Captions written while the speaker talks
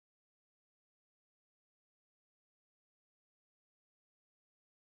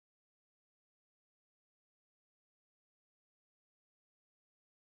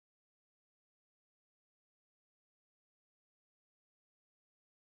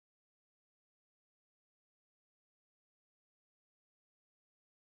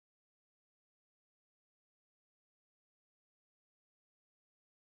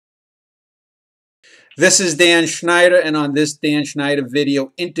This is Dan Schneider, and on this Dan Schneider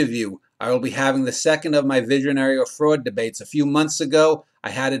video interview, I will be having the second of my visionary or fraud debates. A few months ago, I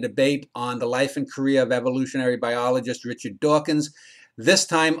had a debate on the life and career of evolutionary biologist Richard Dawkins. This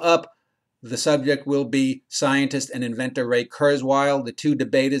time up, the subject will be scientist and inventor Ray Kurzweil. The two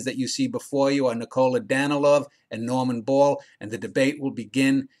debaters that you see before you are Danaylov and Norman Ball, and the debate will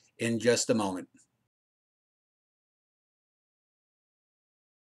begin in just a moment.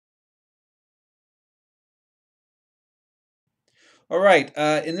 All right,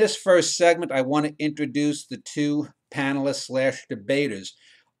 in this first segment, I want to introduce the two panelists slash debaters.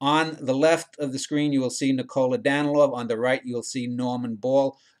 On the left of the screen, you will see Danaylov. On the right, you will see Norman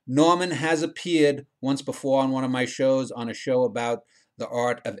Ball. Norman has appeared once before on one of my shows, on a show about the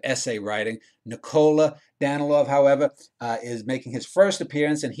art of essay writing. Danaylov, however, is making his first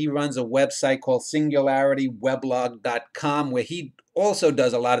appearance, and he runs a website called SingularityWeblog.com, where he also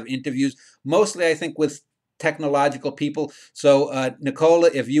does a lot of interviews, mostly, I think, with technological people. So, Nicola,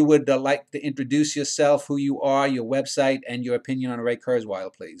 if you would like to introduce yourself, who you are, your website, and your opinion on Ray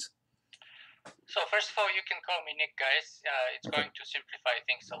Kurzweil, please. So first of all, you can call me Nick, guys. It's Okay. going to simplify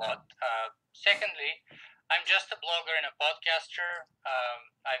things a lot. Secondly, I'm just a blogger and a podcaster.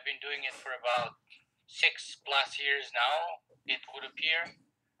 I've been doing it for about 6+ years now, it would appear,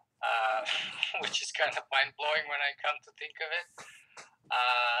 which is kind of mind-blowing when I come to think of it.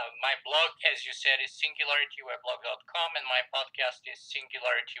 My blog, as you said, is SingularityWeblog.com, and my podcast is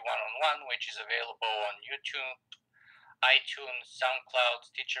Singularity One-on-One, which is available on YouTube, iTunes, SoundCloud,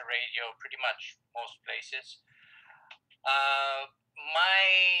 Stitcher Radio, pretty much most places.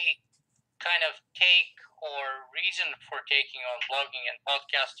 My kind of take or reason for taking on blogging and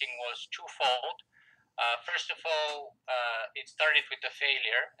podcasting was twofold. First of all, it started with a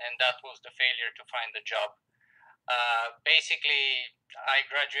failure, and that was the failure to find a job. Basically, I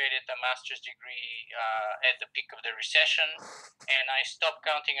graduated a master's degree at the peak of the recession, and I stopped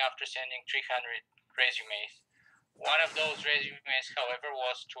counting after sending 300 resumes. One of those resumes, however,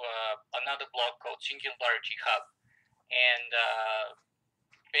 was to another blog called Singularity Hub, and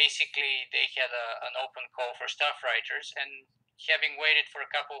basically they had an open call for staff writers, and having waited for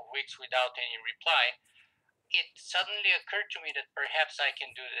a couple of weeks without any reply, it suddenly occurred to me that perhaps I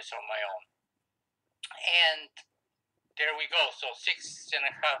can do this on my own. And there we go. So 6.5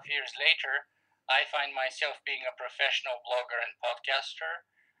 years later, I find myself being a professional blogger and podcaster.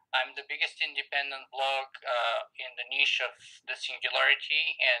 I'm the biggest independent blog in the niche of the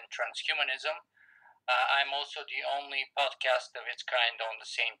singularity and transhumanism. I'm also the only podcast of its kind on the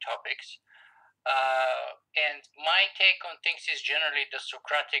same topics. And my take on things is generally the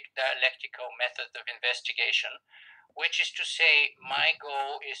Socratic dialectical method of investigation, which is to say, my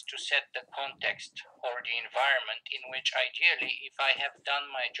goal is to set the context or the environment in which, ideally, if I have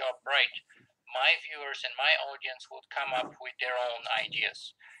done my job right, my viewers and my audience would come up with their own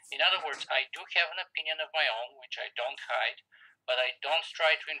ideas. In other words, I do have an opinion of my own, which I don't hide, but I don't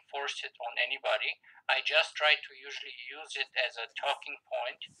try to enforce it on anybody. I just try to usually use it as a talking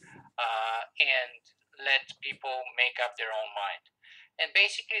point and let people make up their own mind. And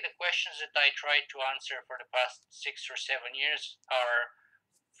basically, the questions that I tried to answer for the past 6 or 7 years are,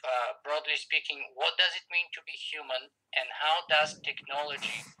 broadly speaking, what does it mean to be human, and how does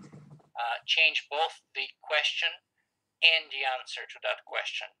technology change both the question and the answer to that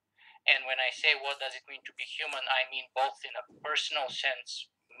question? And when I say what does it mean to be human, I mean both in a personal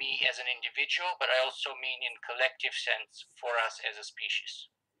sense, me as an individual, but I also mean in collective sense for us as a species.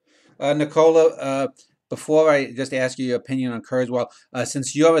 Nicola, before I just ask you your opinion on Kurzweil,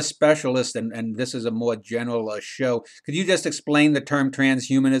 since you're a specialist and this is a more general show, could you just explain the term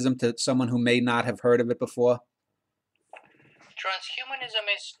transhumanism to someone who may not have heard of it before? Transhumanism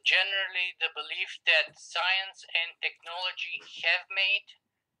is generally the belief that science and technology have made,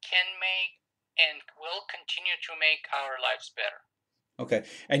 can make, and will continue to make our lives better. Okay,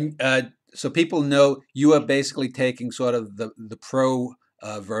 and so people know you are basically taking sort of the pro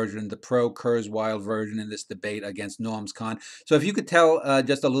version, the pro Kurzweil version in this debate against Norm's Khan. So if you could tell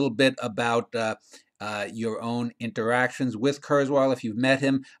just a little bit about your own interactions with Kurzweil, if you've met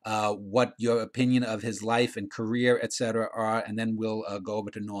him, what your opinion of his life and career, etc., are, and then we'll go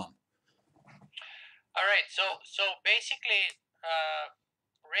over to Norm. All right. So basically,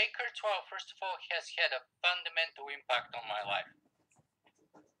 Ray Kurzweil, first of all, has had a fundamental impact on my life.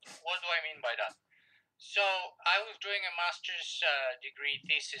 What do I mean by that? So I was doing a master's degree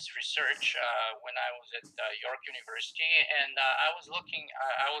thesis research when I was at York University, and I was looking.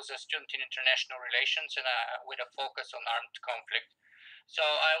 I was a student in international relations, and with a focus on armed conflict. So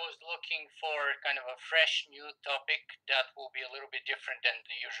I was looking for kind of a fresh new topic that will be a little bit different than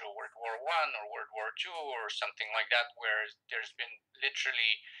the usual World War One or World War Two or something like that, where there's been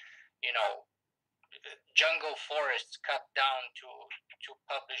literally, you know, jungle forests cut down to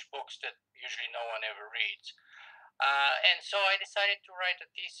publish books that usually no one ever reads. And so I decided to write a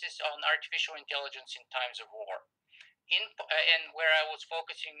thesis on artificial intelligence in times of war, and where I was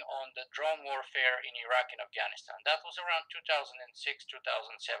focusing on the drone warfare in Iraq and Afghanistan. That was around 2006,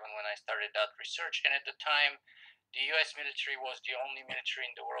 2007 when I started that research, and at the time, the U.S. military was the only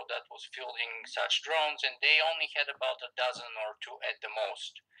military in the world that was fielding such drones, and they only had about a dozen or two at the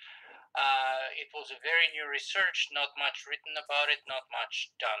most. It was a very new research, not much written about it, not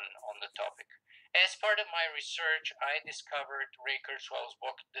much done on the topic. As part of my research, I discovered Ray Kurzweil's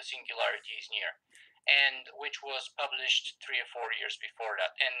book, The Singularity is Near, and which was published 3 or 4 years before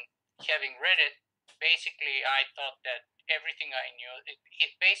that. And having read it, basically, I thought that everything I knew,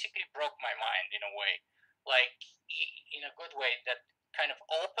 it basically broke my mind in a way, like in a good way, that kind of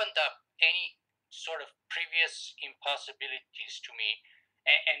opened up any sort of previous impossibilities to me,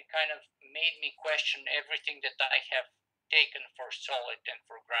 and kind of made me question everything that I have taken for solid and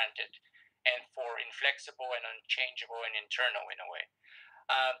for granted and for inflexible and unchangeable and internal in a way.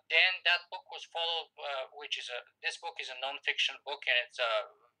 Then that book was followed, which is this book is a nonfiction book, and it's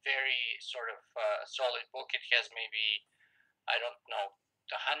a very sort of solid book. It has maybe, I don't know,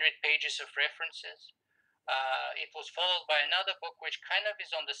 100 pages of references. It was followed by another book which kind of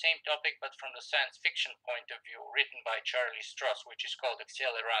is on the same topic but from the science fiction point of view, written by Charlie Stross, which is called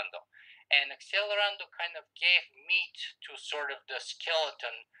Accelerando. And Accelerando kind of gave meat to sort of the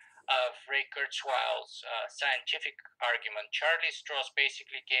skeleton of Ray Kurzweil's scientific argument. Charlie Stross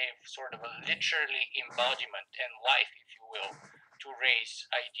basically gave sort of a literally embodiment and life, if you will, to Ray's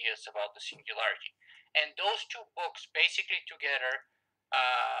ideas about the singularity. And those two books basically together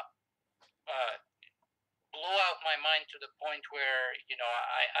uh, uh, blew out my mind to the point where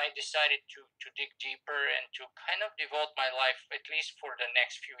I decided to dig deeper and to kind of devote my life, at least for the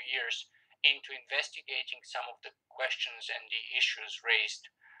next few years, into investigating some of the questions and the issues raised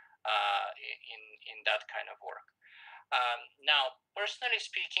in that kind of work. Now, personally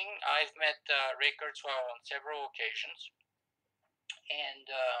speaking, I've met Ray Kurzweil on several occasions, and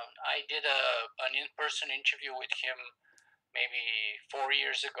I did an in-person interview with him maybe 4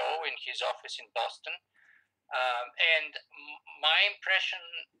 years ago in his office in Boston. And my impression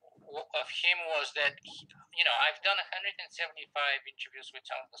of him was that, I've done 175 interviews with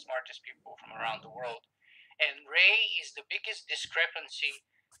some of the smartest people from around the world. And Ray is the biggest discrepancy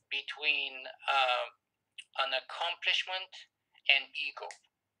between an accomplishment and ego,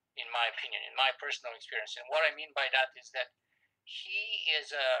 in my opinion, in my personal experience. And what I mean by that is that he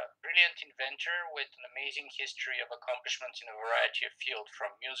is a brilliant inventor with an amazing history of accomplishments in a variety of fields,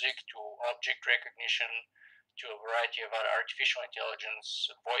 from music to object recognition to a variety of other artificial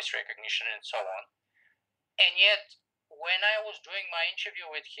intelligence, voice recognition, and so on. And yet, when I was doing my interview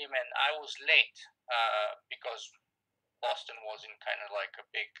with him and I was late, because Boston was in kind of like a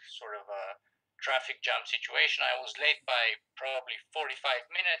big sort of a traffic jam situation, I was late by probably 45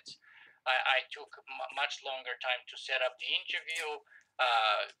 minutes. I took much longer time to set up the interview.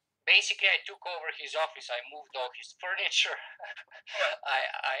 Basically, I took over his office. I moved all his furniture.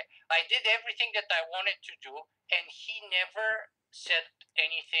 I did everything that I wanted to do, and he never said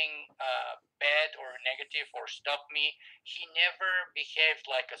anything bad or negative or stopped me. He never behaved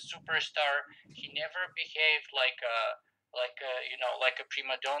like a superstar. He never behaved like a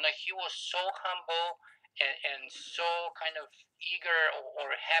prima donna. He was so humble and so kind of eager or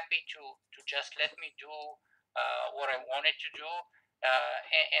happy to just let me do what I wanted to do,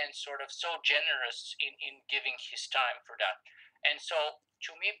 and sort of so generous in giving his time for that. And so,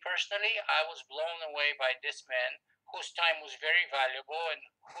 to me personally, I was blown away by this man whose time was very valuable and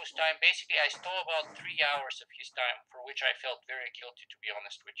whose time basically I stole about 3 hours of his time, for which I felt very guilty, to be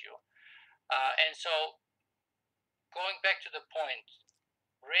honest with you. And so, going back to the point,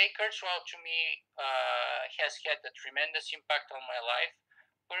 Ray Kurzweil to me has had a tremendous impact on my life.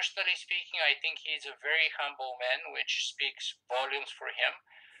 Personally speaking, I think he's a very humble man, which speaks volumes for him.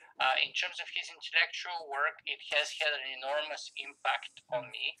 In terms of his intellectual work, it has had an enormous impact on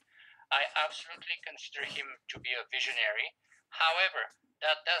me. I absolutely consider him to be a visionary. However,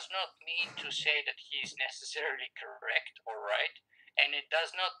 that does not mean to say that he is necessarily correct or right, and it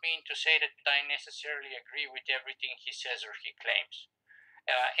does not mean to say that I necessarily agree with everything he says or he claims.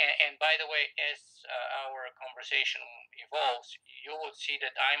 And by the way, as our conversation evolves, you will see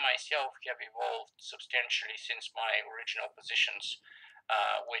that I myself have evolved substantially since my original positions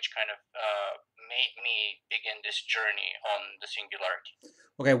which kind of made me begin this journey on the singularity.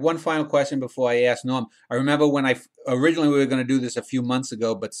 Okay, one final question before I ask Norm. I remember when originally we were going to do this a few months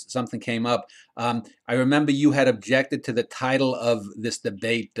ago, but something came up. I remember you had objected to the title of this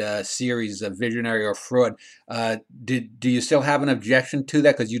debate series, Visionary or Fraud. Do you still have an objection to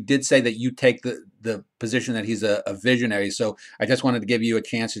that? Because you did say that you take the position that he's a visionary. So I just wanted to give you a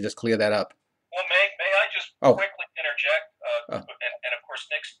chance to just clear that up. Well, may I just quickly interject? And of course,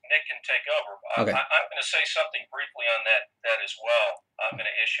 Nick can take over. Okay. I'm going to say something briefly on that as well. I'm going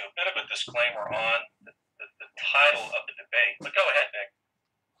to issue a bit of a disclaimer on the title of the debate. But go ahead, Nick.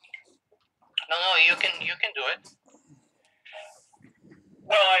 No, you can do it.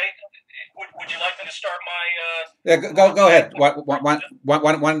 Well, would you like me to start my? Yeah, go ahead.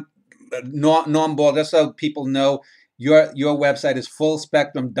 Norm Ball, just so people know. Your website is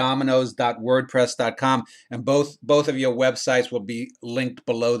fullspectrumdominoes.wordpress.com, and both of your websites will be linked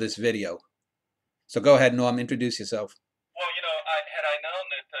below this video. So go ahead, Norm, introduce yourself. Well, had I known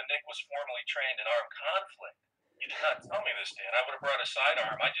that Nick was formally trained in armed conflict, you did not tell me this, Dan. I would have brought a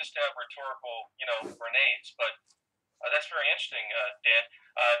sidearm. I just have rhetorical, grenades. But that's very interesting, Dan.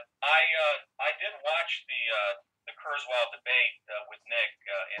 I did watch the Kurzweil debate with Nick,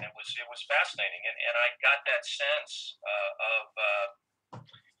 and it was fascinating, and I got that sense of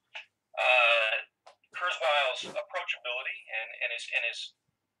Kurzweil's approachability and his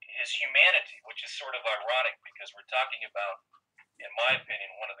humanity, which is sort of ironic because we're talking about, in my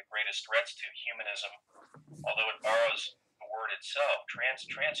opinion, one of the greatest threats to humanism, although it borrows the word itself,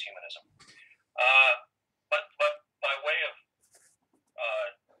 transhumanism. But by way of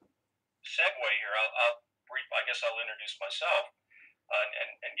segue here, I guess I'll introduce myself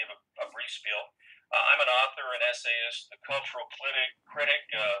and give a brief spiel. I'm an author, an essayist, a cultural critic,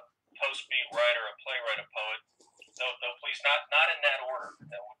 post-beat writer, a playwright, a poet. Though please, not in that order,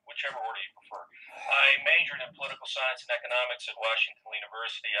 whichever order you prefer. I majored in political science and economics at Washington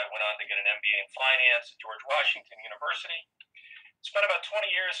University. I went on to get an MBA in finance at George Washington University. Spent about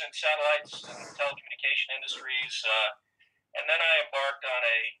 20 years in satellites and telecommunication industries, and then I embarked on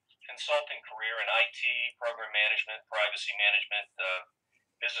a consulting career in IT, program management, privacy management,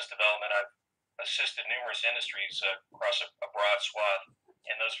 business development. I've assisted numerous industries across a broad swath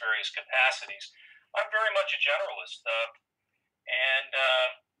in those various capacities. I'm very much a generalist, and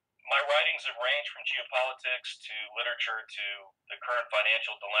my writings have ranged from geopolitics to literature to the current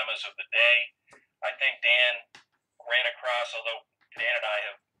financial dilemmas of the day. I think Dan ran across, although Dan and I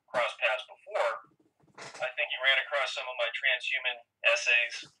have crossed paths before, I think he ran across some of my transhuman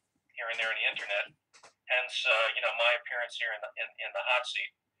essays here and there on the internet. Hence, my appearance here in the hot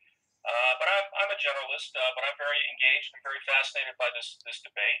seat. But I'm a generalist, but I'm very engaged and very fascinated by this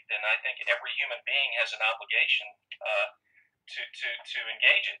debate, and I think every human being has an obligation to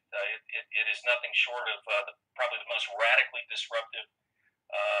engage it. It is nothing short of probably the most radically disruptive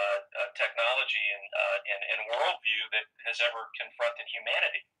technology and worldview that has ever confronted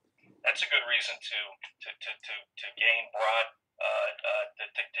humanity. That's a good reason to gain broad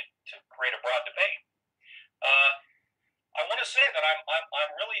to create a broad debate. I want to say that I'm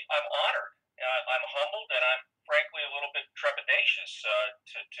honored. I'm humbled, and I'm frankly a little bit trepidatious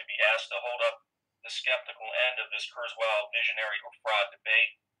to be asked to hold up the skeptical end of this Kurzweil visionary or fraud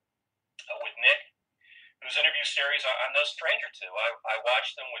debate with Nick, whose interview series I'm no stranger to. I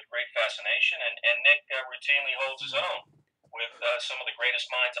watch them with great fascination, and Nick routinely holds his own with some of the greatest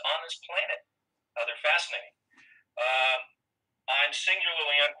minds on this planet. They're fascinating. I'm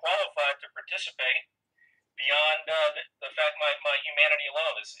singularly unqualified to participate beyond the fact my humanity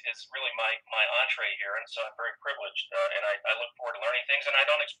alone is really my entree here, and so I'm very privileged, and I look forward to learning things, and I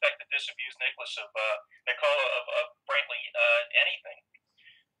don't expect to disabuse Nicola of frankly anything.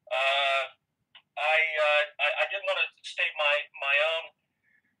 I did want to state my own.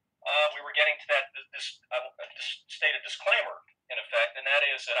 We were getting to this state of disclaimer in effect, and that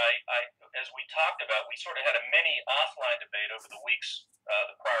is that I as we talked about, we sort of had a mini offline debate over the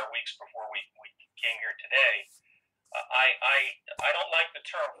prior weeks before we came here today. I don't like the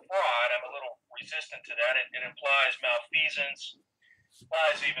term fraud. I'm a little resistant to that. It implies malfeasance,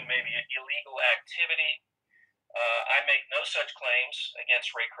 implies even maybe illegal activity. I make no such claims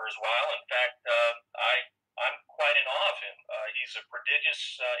against Ray Kurzweil. In fact, I'm quite in awe of him. He's a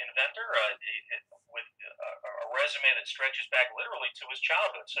prodigious inventor with a resume that stretches back literally to his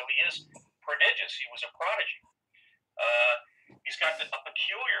childhood. So he is prodigious. He was a prodigy. He's got a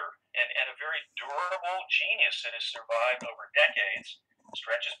peculiar and a very durable genius that has survived over decades,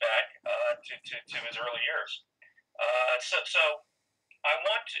 stretches back to his early years. So I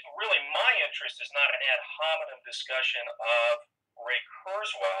want to, really, my interest is not an ad hominem discussion of Ray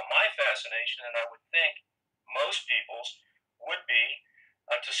Kurzweil, my fascination, and I would think most people's, would be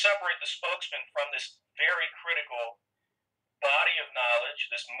to separate the spokesman from this very critical body of knowledge,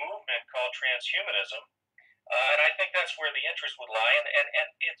 this movement called transhumanism. And I think that's where the interest would lie, and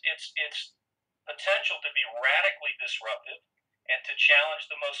its potential to be radically disruptive and to challenge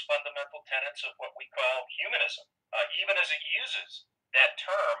the most fundamental tenets of what we call humanism, even as it uses that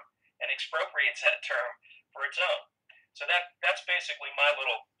term and expropriates that term for its own. So that's basically my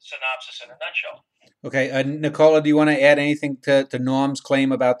little synopsis in a nutshell. Okay, Nicola, do you want to add anything to Norm's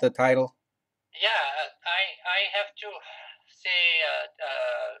claim about the title? Yeah, I have to say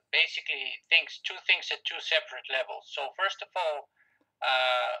basically two things at two separate levels. So first of all,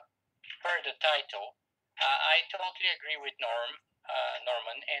 per the title, I totally agree with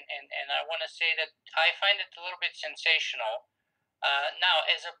Norman, and I want to say that I find it a little bit sensational. Now,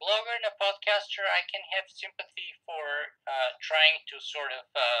 as a blogger and a podcaster, I can have sympathy for trying to sort of,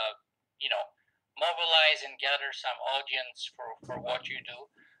 mobilize and gather some audience for what you do.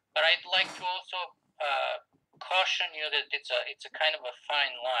 But I'd like to also caution you that it's a kind of a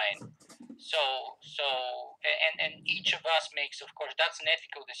fine line. And each of us makes, of course, that's an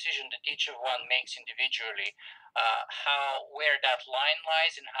ethical decision that each of one makes individually. Where that line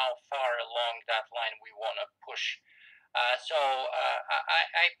lies and how far along that line we want to push.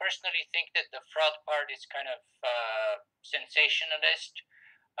 I personally think that the fraud part is kind of sensationalist,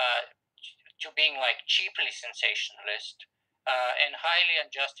 to being like cheaply sensationalist, and highly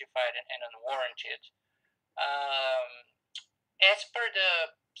unjustified and unwarranted. As per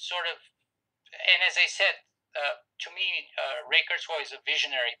the sort of, and as I said, to me, Ray Kurzweil is a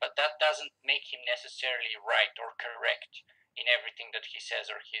visionary, but that doesn't make him necessarily right or correct in everything that he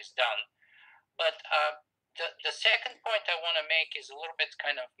says or he's done. But the second point I want to make is a little bit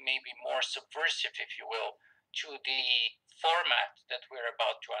kind of maybe more subversive, if you will, to the format that we're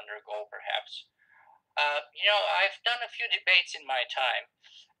about to undergo, perhaps. I've done a few debates in my time,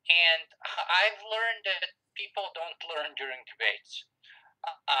 and I've learned that people don't learn during debates.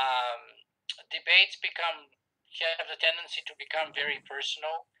 Debates have the tendency to become very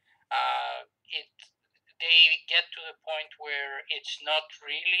personal. They get to the point where it's not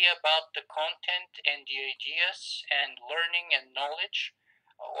really about the content and the ideas and learning and knowledge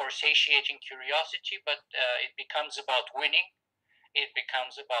or satiating curiosity, but it becomes about winning. It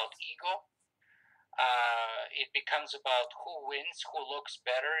becomes about ego. It becomes about who wins, who looks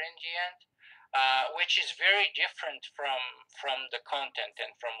better in the end, which is very different from the content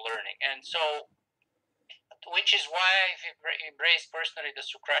and from learning. And so, which is why I've embraced personally the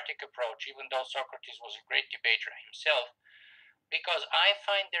Socratic approach, even though Socrates was a great debater himself, because I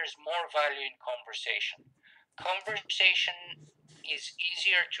find there's more value in conversation. Conversation is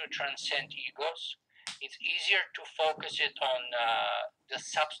easier to transcend egos. It's easier to focus it on the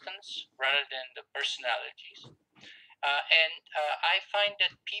substance rather than the personalities. I find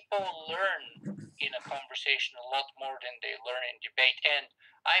that people learn in a conversation a lot more than they learn in debate. And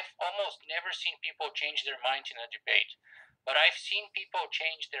I've almost never seen people change their mind in a debate, but I've seen people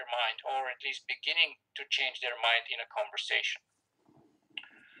change their mind, or at least beginning to change their mind in a conversation.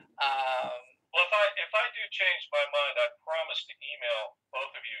 Well, if I do change my mind, I promise to email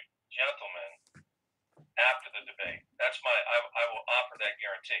both of you gentlemen after the debate. I will offer that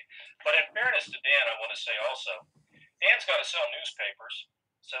guarantee. But in fairness to Dan, I want to say also, Dan's got to sell newspapers,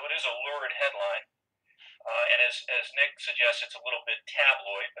 so it is a lurid headline. And as Nick suggests, it's a little bit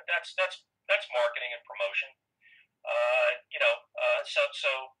tabloid, but that's marketing and promotion.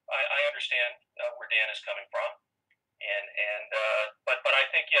 So I understand where Dan is coming from, but I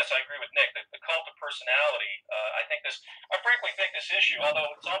think, yes, I agree with Nick that the cult of personality. I frankly think this issue, although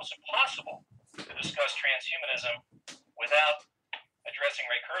it's almost impossible to discuss transhumanism without addressing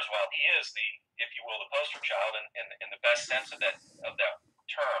Ray Kurzweil, he is if you will, the poster child in the best sense of that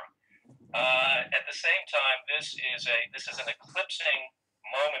term. At the same time, this is an eclipsing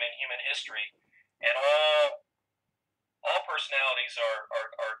moment in human history, and all personalities are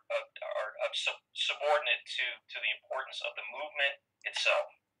subordinate to the importance of the movement itself.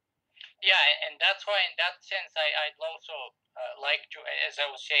 Yeah, and that's why, in that sense, I'd also like to, as I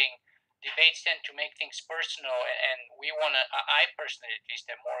was saying, debates tend to make things personal, and I personally at least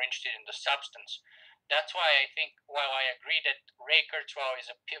am more interested in the substance. That's why I think, while I agree that Ray Kurzweil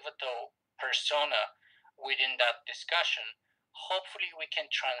is a pivotal persona within that discussion, hopefully we can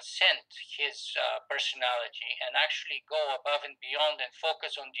transcend his personality and actually go above and beyond and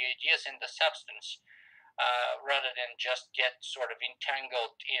focus on the ideas and the substance, rather than just get sort of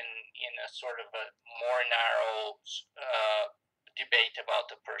entangled in a sort of a more narrow debate about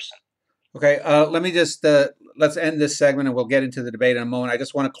the person. Okay, let me just let's end this segment and we'll get into the debate in a moment. I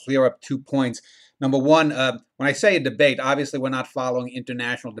just want to clear up 2 points. Number one, when I say a debate, obviously we're not following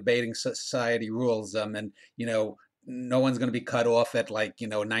International Debating Society rules, and no one's going to be cut off at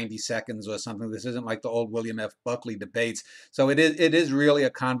 90 seconds or something. This isn't like the old William F. Buckley debates. So it is really a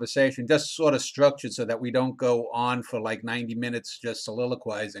conversation, just sort of structured so that we don't go on for like 90 minutes just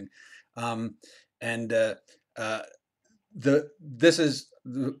soliloquizing. Um, and this is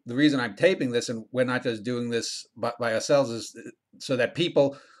the reason I'm taping this, and we're not just doing this by ourselves, is so that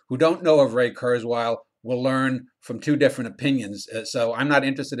people who don't know of Ray Kurzweil will learn from two different opinions. So I'm not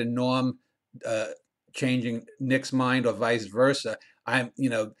interested in Norm uh, changing Nick's mind or vice versa.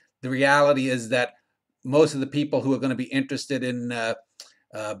 The reality is that most of the people who are going to be interested in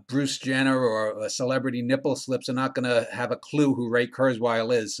Bruce Jenner or celebrity nipple slips are not going to have a clue who Ray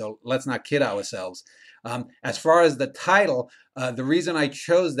Kurzweil is. So let's not kid ourselves. As far as the title, the reason I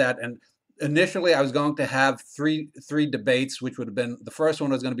chose that, and initially I was going to have three debates, which would have been, the first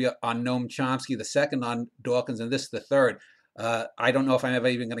one was going to be on Noam Chomsky, the second on Dawkins, and this is the third. I don't know if I'm ever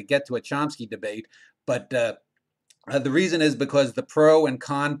even going to get to a Chomsky debate, but the reason is because the pro and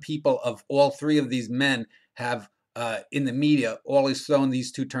con people of all three of these men have, in the media, always thrown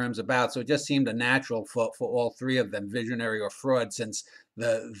these two terms about. So it just seemed a natural for all three of them, visionary or fraud, since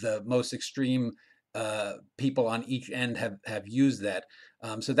the most extreme people on each end have used that.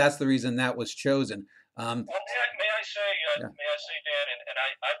 So that's the reason that was chosen. Well, Yeah. may I say, Dan, and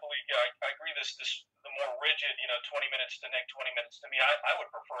I believe, yeah, I agree. The more rigid, 20 minutes to Nick, 20 minutes to me. I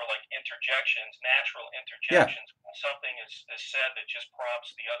would prefer like interjections, natural Yeah. interjections. Something is said that just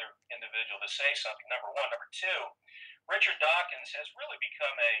prompts the other individual to say something. Number one. Number two, Richard Dawkins has really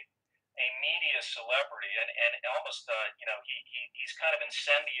become a media celebrity, and almost, he's kind of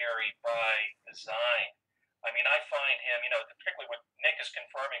incendiary by design. I mean, I find him, particularly what Nick is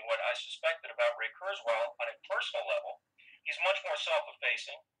confirming what I suspected about Ray Kurzweil on a personal level. He's much more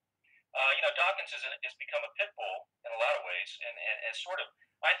self-effacing. Dawkins has become a pit bull in a lot of ways, and sort of,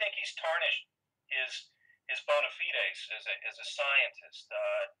 I think he's tarnished his bona fides as a scientist.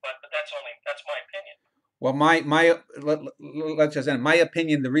 But that's my opinion. Well, let's just end. My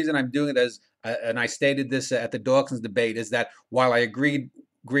opinion, the reason I'm doing it is, and I stated this at the Dawkins debate, is that while I agree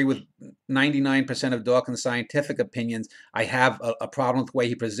with 99% of Dawkins' scientific opinions, I have a problem with the way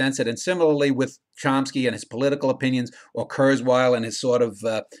he presents it. And similarly with Chomsky and his political opinions, or Kurzweil and his sort of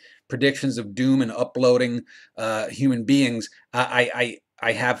predictions of doom and uploading human beings, I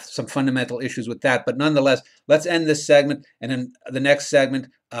have some fundamental issues with that. But nonetheless, let's end this segment, and in the next segment,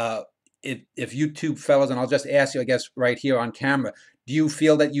 if you two fellows, and I'll just ask you, I guess, right here on camera, do you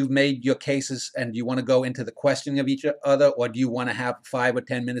feel that you've made your cases and do you want to go into the questioning of each other, or do you want to have 5 or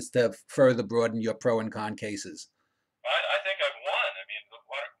 10 minutes to further broaden your pro and con cases? I think I've won. I mean,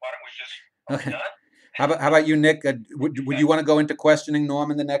 why don't we just, are we Okay. done? How about you, Nick? Would you want to go into questioning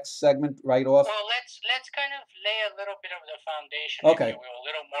Norm in the next segment right off? Well, let's kind of lay a little bit of the foundation, Okay. if you will, a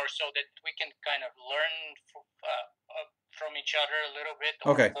little more, so that we can kind of learn from each other a little bit,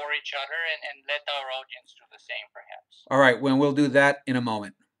 or Okay. for each other, and let our audience do the same, perhaps. All right. Well, we'll do that in a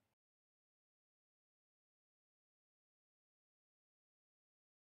moment.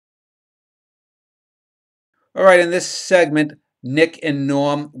 All right. In this segment, Nick and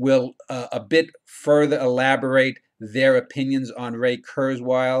Norm will a bit further elaborate their opinions on Ray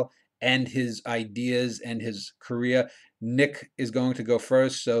Kurzweil and his ideas and his career. Nick is going to go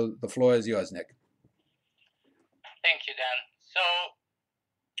first, so the floor is yours, Nick. Thank you, Dan. So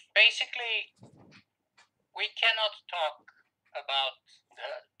basically, we cannot talk about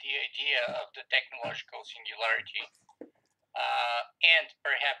the idea of the technological singularity and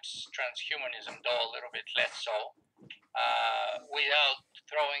perhaps transhumanism, though a little bit less so, without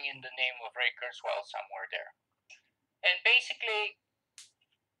throwing in the name of Ray Kurzweil somewhere there. And basically,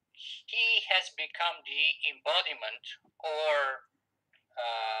 he has become the embodiment, or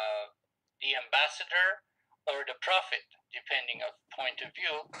the ambassador, or the prophet, depending on point of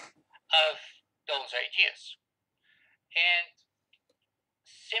view, of those ideas. And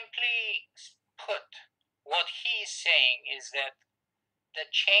simply put, what he is saying is that the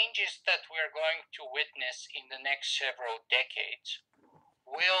changes that we're going to witness in the next several decades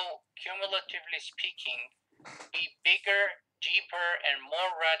will, cumulatively speaking, be bigger, deeper, and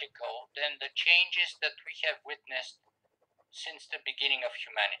more radical than the changes that we have witnessed since the beginning of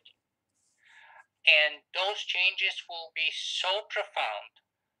humanity. And those changes will be so profound,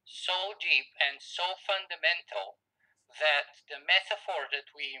 so deep, and so fundamental that the metaphor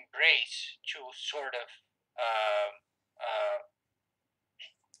that we embrace to sort of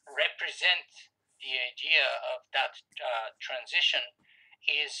represent the idea of that transition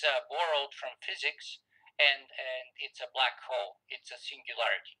is borrowed from physics, and it's a black hole. It's a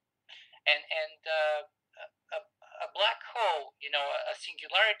singularity, and a black hole, a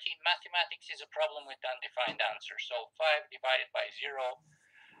singularity in mathematics is a problem with undefined answer. So 5 divided by 0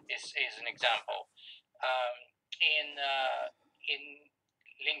 is an example. In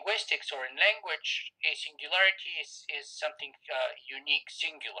linguistics or in language, a singularity is something unique,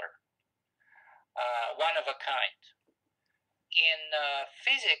 singular, one of a kind. In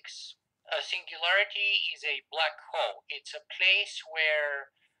physics, a singularity is a black hole. It's a place where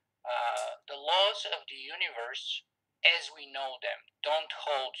the laws of the universe, as we know them, don't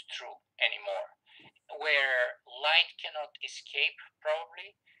hold true anymore, where light cannot escape,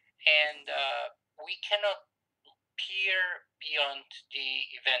 probably, and we cannot peer beyond the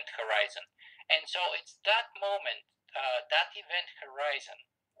event horizon. And so it's that moment, that event horizon,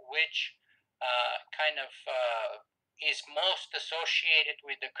 which is most associated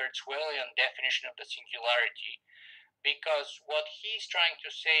with the Kurzweilian definition of the singularity, because what he's trying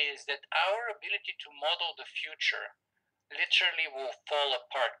to say is that our ability to model the future literally will fall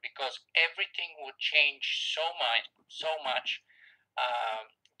apart, because everything would change so much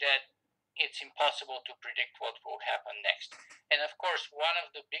that it's impossible to predict what will happen next. And of course,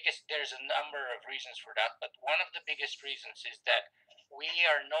 there's a number of reasons for that, but one of the biggest reasons is that we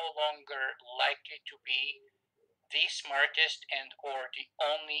are no longer likely to be the smartest and or the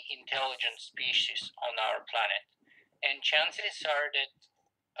only intelligent species on our planet. And chances are that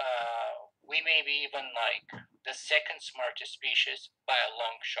we may be even like the second smartest species by a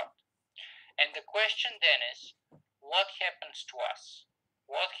long shot. And the question then is, what happens to us?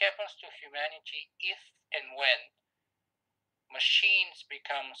 What happens to humanity if and when machines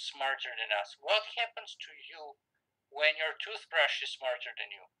become smarter than us? What happens to you when your toothbrush is smarter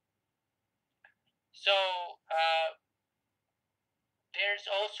than you? So there's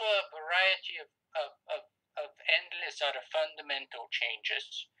also a variety of endless other fundamental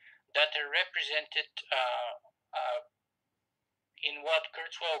changes that are represented in what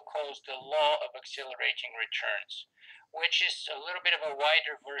Kurzweil calls the law of accelerating returns, which is a little bit of a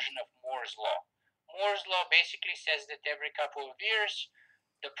wider version of Moore's law. Moore's law basically says that every couple of years,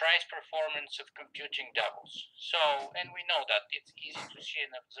 the price performance of computing doubles. So, and we know that it's easy to see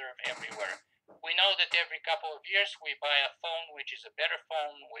and observe everywhere. We know that every couple of years we buy a phone which is a better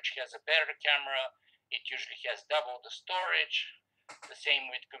phone, which has a better camera. It usually has double the storage. The same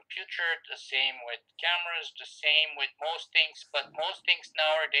with computer, the same with cameras, the same with most things, but most things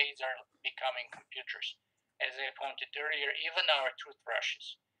nowadays are becoming computers. As I pointed earlier, even our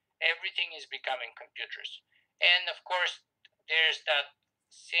toothbrushes, everything is becoming computers. And of course, there's that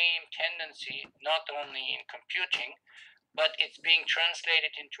same tendency not only in computing, but it's being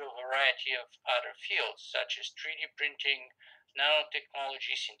translated into a variety of other fields, such as 3D printing,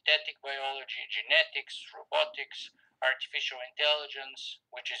 nanotechnology, synthetic biology, genetics, robotics, artificial intelligence,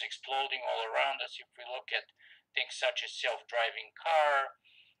 which is exploding all around us if we look at things such as self-driving car,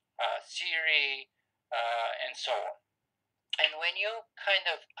 Siri, and so on. And when you kind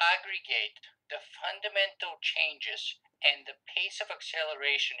of aggregate the fundamental changes and the pace of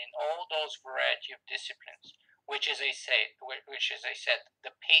acceleration in all those variety of disciplines, which as I said,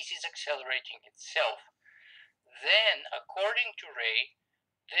 the pace is accelerating itself, then according to Ray,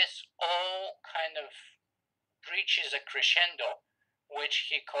 this all kind of reaches a crescendo, which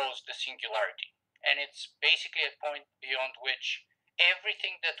he calls the singularity. And it's basically a point beyond which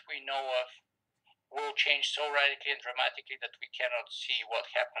everything that we know of will change so radically and dramatically that we cannot see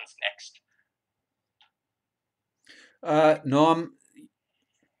what happens next. Noam?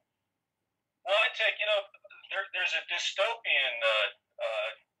 Well, I take, there's a dystopian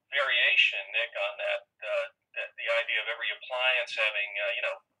variation, Nick, on that, the idea of every appliance having,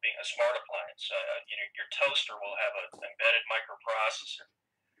 being a smart appliance. Your toaster will have an embedded microprocessor.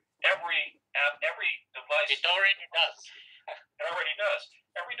 Every device. It already does. It already does.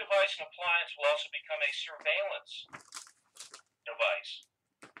 Every device and appliance will also become a surveillance device.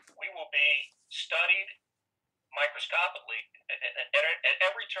 We will be studied microscopically at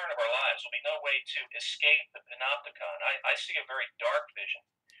every turn of our lives. There'll be no way to escape the panopticon. I see a very dark vision.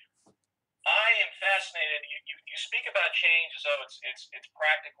 I am fascinated. You speak about change as though it's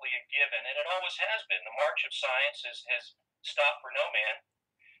practically a given, and it always has been. The march of science has stopped for no man.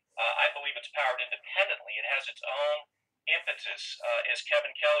 I believe it's powered independently. It has its own impetus, as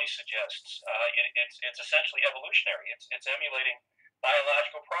Kevin Kelly suggests. It's essentially evolutionary. It's emulating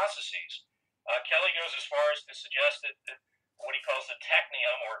biological processes. Kelly goes as far as to suggest that what he calls the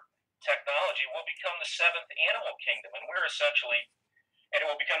technium or technology will become the seventh animal kingdom, and we're essentially and it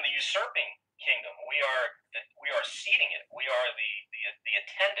will become the usurping kingdom. We are seeding it. We are the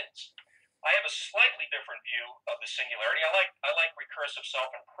attendants. I have a slightly different view of the singularity. I like recursive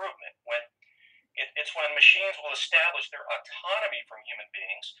self-improvement when it's when machines will establish their autonomy from human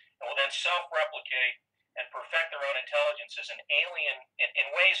beings and will then self-replicate and perfect their own intelligences in in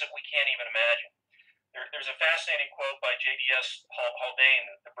ways that we can't even imagine. There's a fascinating quote by J.D.S. Haldane,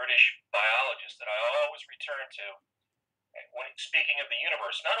 the British biologist, that I always return to when speaking of the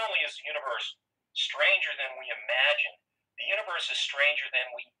universe. Not only is the universe stranger than we imagine, the universe is stranger than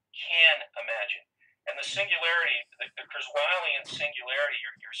we can imagine. And the singularity, the Kurzweilian singularity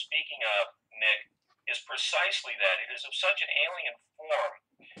you're speaking of, Nick, is precisely that. It is of such an alien form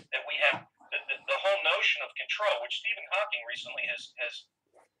that we have the whole notion of control, which Stephen Hawking recently has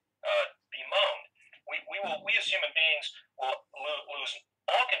bemoaned. We as human beings will lose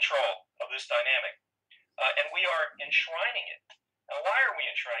all control of this dynamic, and we are enshrining it. Now, why are we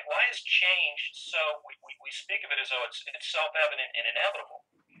enshrining? Why is change so? We speak of it as though it's self-evident and inevitable.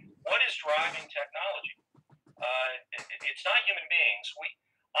 What is driving technology? It's not human beings.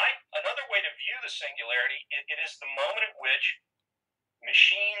 Another way to view the singularity, it is the moment at which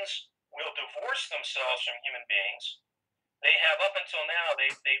machines will divorce themselves from human beings. They have up until now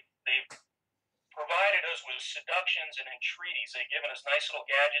they've provided us with seductions and entreaties. They've given us nice little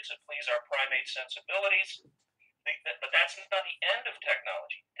gadgets that please our primate sensibilities. But that's not the end of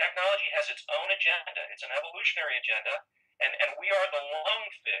technology. Technology has its own agenda. It's an evolutionary agenda, and we are the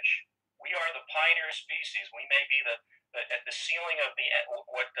lungfish. We are the pioneer species. We may be at the ceiling of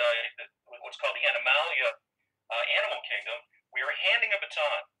what's called the Animalia animal kingdom. We are handing a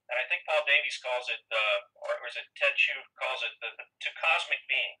baton, and I think Paul Davies calls it, or is it Ted Chu calls it, to cosmic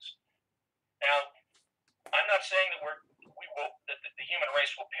beings. Now, I'm not saying that the human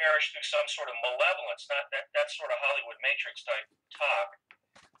race will perish through some sort of malevolence. Not that sort of Hollywood Matrix type talk.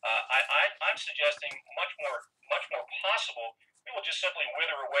 I'm suggesting much more possible. We will just simply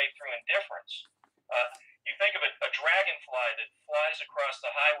wither away through indifference. You think of a dragonfly that flies across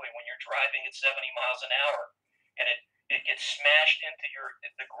the highway when you're driving at 70 miles an hour, and it gets smashed into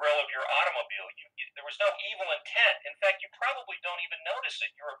the grill of your automobile. There was no evil intent. In fact, you probably don't even notice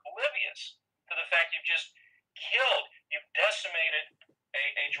it. You're oblivious to the fact you've just you've decimated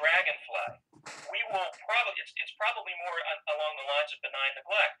a dragonfly. It's probably more along the lines of benign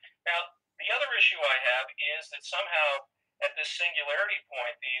neglect. Now, the other issue I have is that somehow at this singularity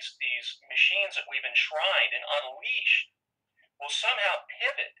point, these machines that we've enshrined and unleashed will somehow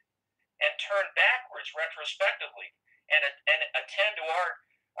pivot and turn backwards retrospectively and attend to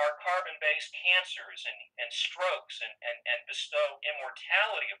our carbon-based cancers and strokes and bestow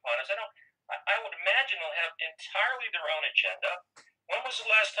immortality upon us. I would imagine they'll have entirely their own agenda. When was the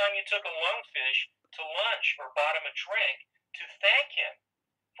last time you took a lungfish to lunch or bought him a drink to thank him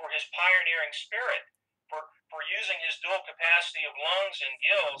for his pioneering spirit, for using his dual capacity of lungs and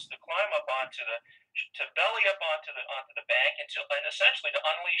gills to climb up to belly up onto the bank and essentially to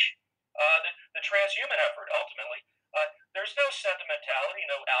unleash the transhuman effort ultimately? There's no sentimentality,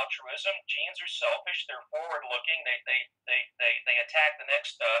 no altruism. Genes are selfish. They're forward-looking. They attack the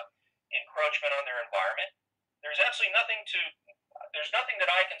next encroachment on their environment. There's absolutely nothing that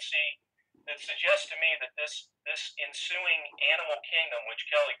I can see that suggests to me that this ensuing animal kingdom, which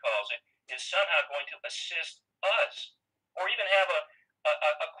Kelly calls it, is somehow going to assist us, or even have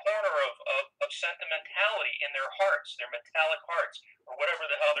a corner of sentimentality in their hearts, their metallic hearts, or whatever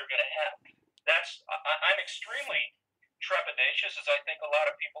the hell they're going to have. I'm extremely trepidatious, as I think a lot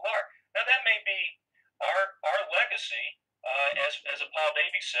of people are. Now, that may be our legacy. As Paul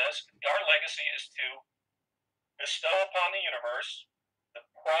Davies says, our legacy is to bestow upon the universe the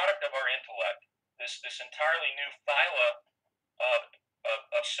product of our intellect, this entirely new phyla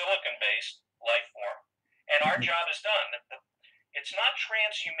of silicon-based life form, and our job is done. It's not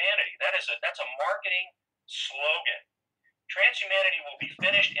transhumanity. That's a marketing slogan. Transhumanity will be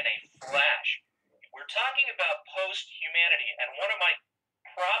finished in a flash. We're talking about post-humanity, and one of my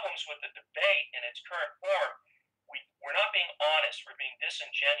problems with the debate in its current form, we're not being honest. We're being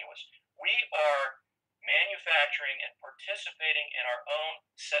disingenuous. We are manufacturing and participating in our own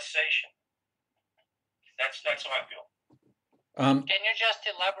cessation. That's how I feel. Can you just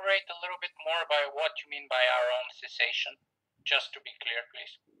elaborate a little bit more about what you mean by our own cessation? Just to be clear,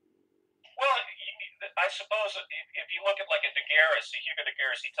 please. Well, I suppose if you look at like a Hugo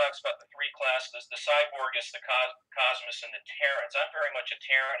Daguerres, he talks about the three classes: the cyborgist, the cosmos, and the Terrans. I'm very much a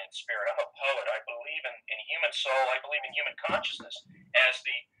Terran in spirit. I'm a poet. I believe in human soul. I believe in human consciousness as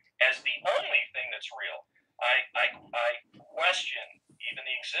the only thing that's real. I question even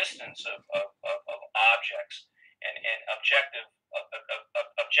the existence of objects and objective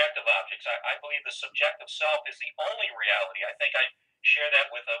objective objects. I believe the subjective self is the only reality. I think I share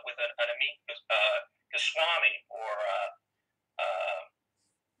that with an Amit Goswami or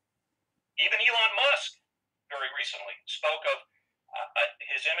even Elon Musk very recently spoke of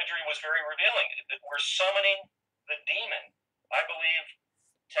his imagery was very revealing. That we're summoning the demon. I believe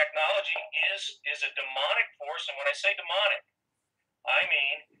technology is a demonic force, and when I say demonic, I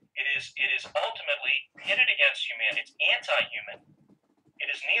mean it is ultimately pitted against humanity. It's anti-human. It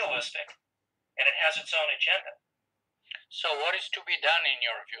is nihilistic, and it has its own agenda. So what is to be done in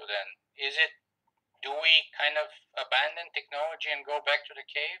your view then? Do we kind of abandon technology and go back to the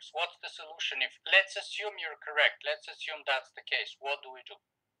caves? What's the solution? Let's assume you're correct. Let's assume that's the case. What do we do?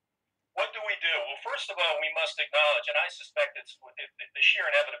 What do we do? Well, first of all, we must acknowledge, and I suspect the sheer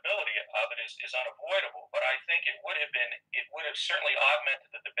inevitability of it is unavoidable. But I think it would have certainly augmented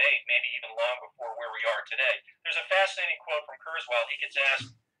the debate, maybe even long before where we are today. There's a fascinating quote from Kurzweil. He gets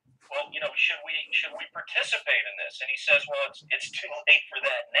asked, "Well, should we participate in this?" And he says, "Well, it's too late for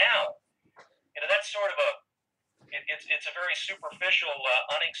that now." That's sort of it's a very superficial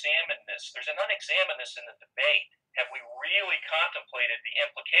unexaminedness. There's an unexaminedness in the debate. Have we really contemplated the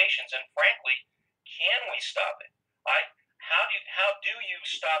implications? And frankly, can we stop it? How do you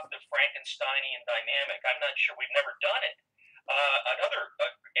stop the Frankensteinian dynamic? I'm not sure. We've never done it.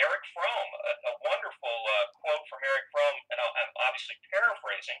 Eric Fromm, a wonderful quote from Eric Fromm, and I'm obviously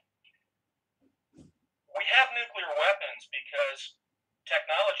paraphrasing. We have nuclear weapons because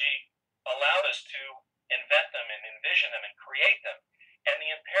technology allowed us to invent them and envision them and create them. And the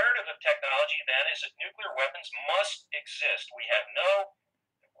imperative of technology then is that nuclear weapons must exist.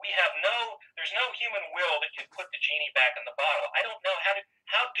 There's no human will that can put the genie back in the bottle. I don't know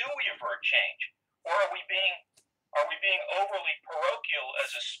how do we avert change? Or are we being overly parochial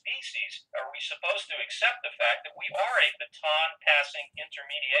as a species? Are we supposed to accept the fact that we are a baton passing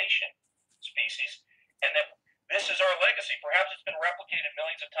intermediation species and that this is our legacy? Perhaps it's been replicated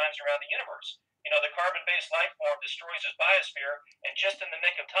millions of times around the universe. The carbon-based life form destroys his biosphere, and just in the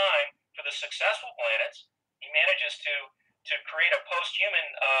nick of time, for the successful planets, he manages to create a post-human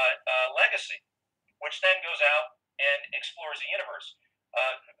legacy, which then goes out and explores the universe.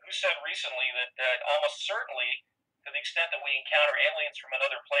 Who said recently that almost certainly, to the extent that we encounter aliens from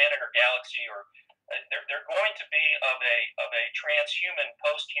another planet or galaxy, or they're going to be of a transhuman,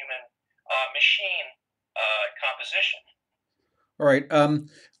 post-human machine composition. All right.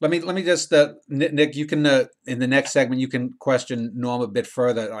 Let me just Nick, you can in the next segment you can question Norm a bit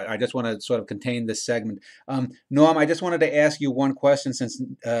further. I just want to sort of contain this segment. Norm, I just wanted to ask you one question since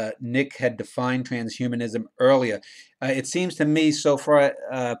Nick had defined transhumanism earlier. It seems to me so far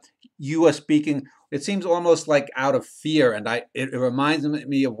you are speaking. It seems almost like out of fear, and it reminds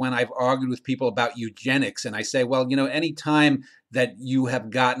me of when I've argued with people about eugenics, and I say, well, any time that you have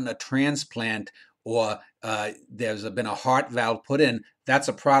gotten a transplant or there's been a heart valve put in, that's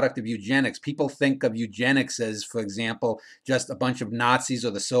a product of eugenics. People think of eugenics as, for example, just a bunch of Nazis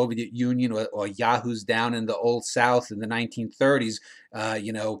or the Soviet Union or yahoos down in the old South in the 1930s,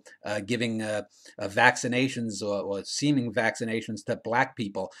 giving vaccinations or seeming vaccinations to black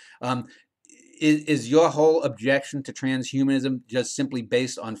people. Is your whole objection to transhumanism just simply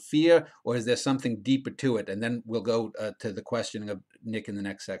based on fear, or is there something deeper to it? And then we'll go to the questioning of Nick in the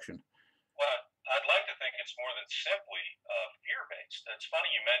next section. Well, I'd like to think it's more than simply fear-based. It's funny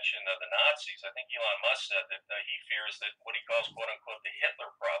you mentioned the Nazis. I think Elon Musk said that he fears that what he calls "quote-unquote" the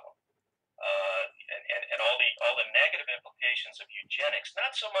Hitler problem, and all the negative implications of eugenics.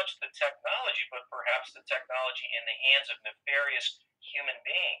 Not so much the technology, but perhaps the technology in the hands of nefarious human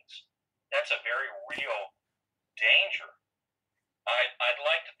beings. That's a very real danger. I'd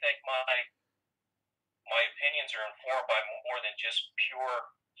like to think my opinions are informed by more than just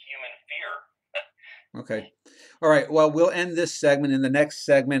pure human fear. Okay. All right. Well, we'll end this segment. In the next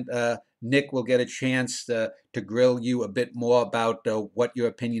segment, Nick will get a chance to grill you a bit more about what your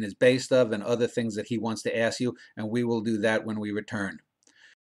opinion is based of and other things that he wants to ask you, and we will do that when we return.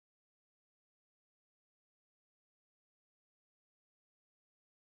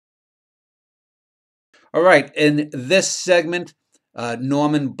 All right. In this segment,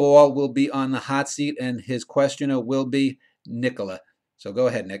 Norman Ball will be on the hot seat, and his questioner will be Nicola. So go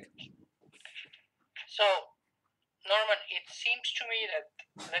ahead, Nick. So, Norman, it seems to me that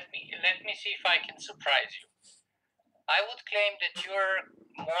let me see if I can surprise you. I would claim that you're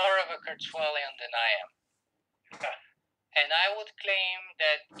more of a Kurzweilian than I am. And I would claim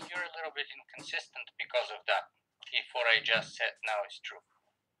that you're a little bit inconsistent because of that, if what I just said now is true.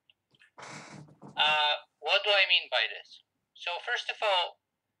 What do I mean by this? So first of all,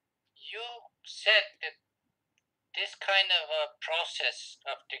 you said that this kind of a process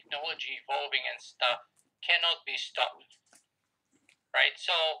of technology evolving and stuff cannot be stopped, right?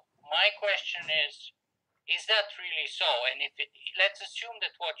 So my question is that really so? And if let's assume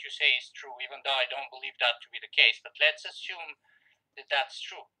that what you say is true, even though I don't believe that to be the case, but let's assume that that's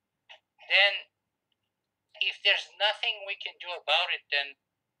true. Then, if there's nothing we can do about it, then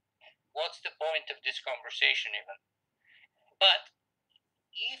what's the point of this conversation even? But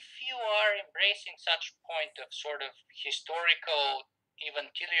if you are embracing such point of sort of historical,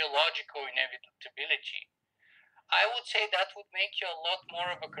 even teleological inevitability, I would say that would make you a lot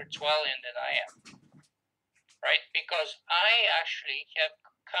more of a Kurzweilian than I am, right? Because I actually have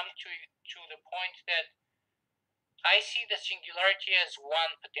come to the point that I see the singularity as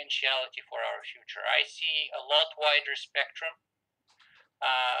one potentiality for our future. I see a lot wider spectrum,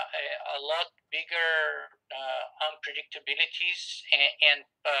 a lot bigger unpredictabilities and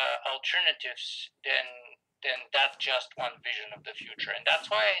alternatives than that just one vision of the future. And that's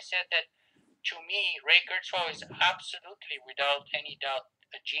why I said that to me, Ray Kurzweil is absolutely, without any doubt,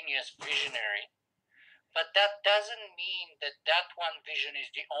 a genius visionary. But that doesn't mean that that one vision is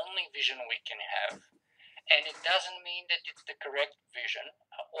the only vision we can have, and it doesn't mean that it's the correct vision,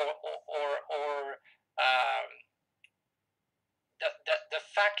 or the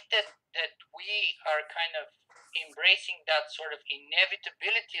fact that we are kind of embracing that sort of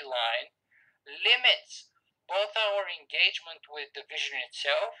inevitability line limits both our engagement with the vision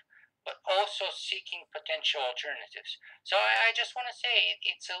itself, but also seeking potential alternatives. So I just want to say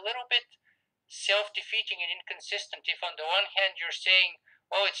it's a little bit self-defeating and inconsistent if on the one hand you're saying,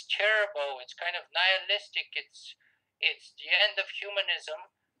 oh, it's terrible, it's kind of nihilistic, it's the end of humanism,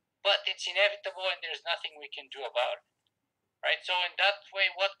 but it's inevitable and there's nothing we can do about it. Right? So in that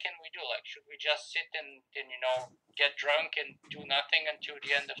way, what can we do? Like, should we just sit and get drunk and do nothing until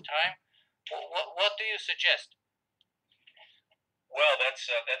the end of time? What do you suggest? Well, that's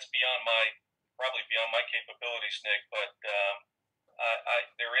probably beyond my capabilities, Nick. But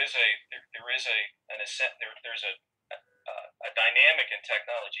there's a dynamic in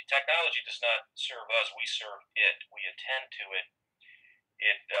technology. Technology does not serve us; we serve it. We attend to it.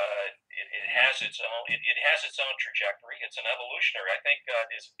 It has its own trajectory. It's an evolutionary. I think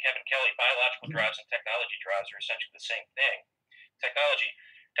is Kevin Kelly. Biological drives and technology drives are essentially the same thing. Technology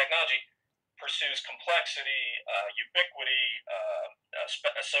pursues complexity, ubiquity,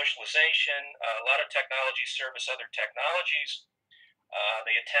 socialization. A lot of technologies service other technologies.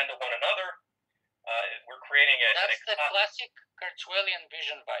 They attend to one another. We're creating That's the classic Kurzweilian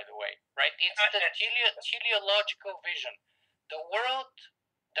vision, by the way, right? It's the teleological vision. The world,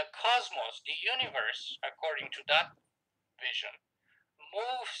 the cosmos, the universe, according to that vision,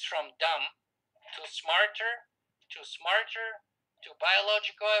 moves from dumb to smarter, to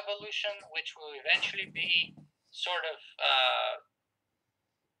biological evolution, which will eventually be sort of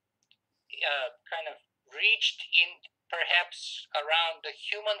kind of reached in perhaps around the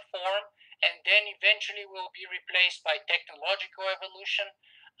human form, and then eventually will be replaced by technological evolution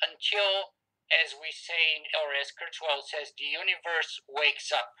until, as we say, or as Kurzweil says, the universe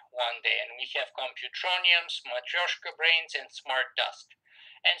wakes up one day and we have computroniums, matryoshka brains, and smart dust.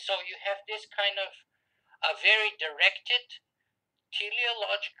 And so you have this kind of a very directed,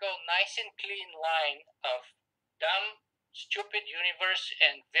 teleological, nice and clean line of dumb, stupid universe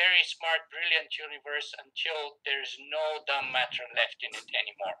and very smart, brilliant universe until there's no dumb matter left in it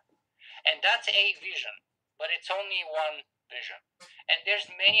anymore. And that's a vision, but it's only one vision. And there's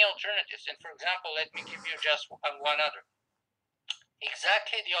many alternatives. And for example, let me give you just one other.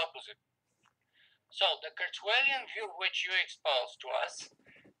 Exactly the opposite. So the Kurzweilian view which you exposed to us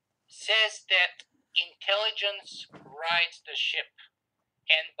says that intelligence rides the ship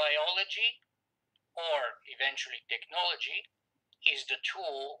and biology, or eventually technology, is the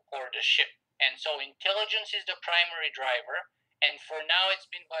tool or the ship. And so intelligence is the primary driver, and for now it's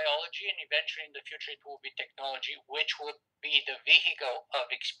been biology, and eventually in the future it will be technology, which would be the vehicle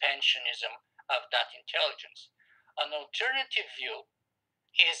of expansionism of that intelligence. An alternative view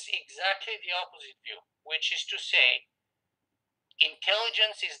is exactly the opposite view, which is to say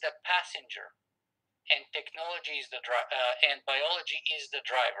intelligence is the passenger and technology is and biology is the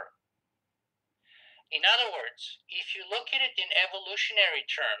driver. In other words, if you look at it in evolutionary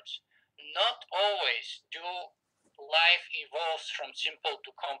terms, not always do life evolves from simple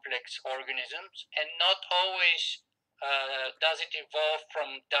to complex organisms, and not always does it evolve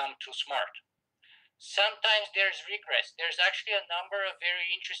from dumb to smart. Sometimes there's regress. There's actually a number of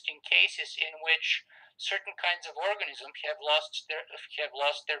very interesting cases in which certain kinds of organisms have lost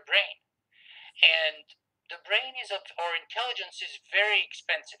their brain, and the brain or intelligence is very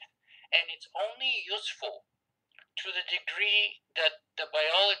expensive, and it's only useful to the degree that the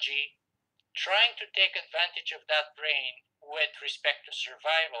biology, trying to take advantage of that brain with respect to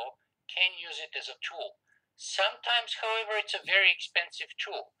survival, can use it as a tool. Sometimes, however, it's a very expensive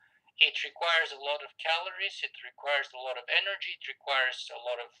tool. It requires a lot of calories, it requires a lot of energy, it requires a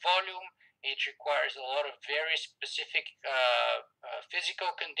lot of volume, it requires a lot of very specific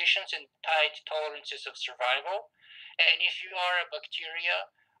physical conditions and tight tolerances of survival. And if you are a bacteria,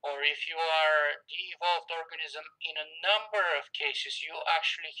 or if you are the evolved organism, in a number of cases, you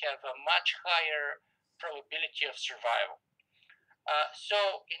actually have a much higher probability of survival.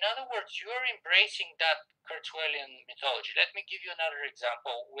 So, in other words, you're embracing that Kurzweilian mythology. Let me give you another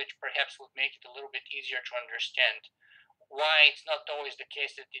example, which perhaps would make it a little bit easier to understand why it's not always the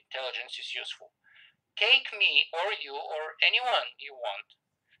case that intelligence is useful. Take me or you or anyone you want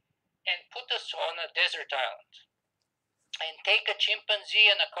and put us on a desert island, and take a chimpanzee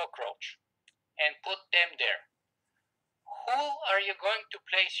and a cockroach and put them there. Who are you going to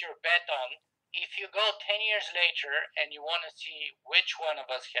place your bet on if you go 10 years later and you want to see which one of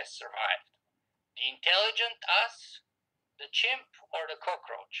us has survived? The intelligent us, the chimp, or the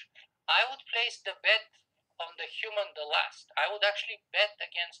cockroach? I would place the bet on the human the last. I would actually bet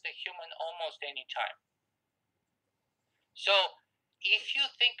against the human almost any time. So, if you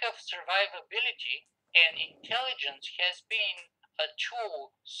think of survivability, and intelligence has been a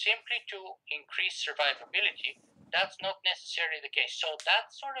tool simply to increase survivability, that's not necessarily the case. So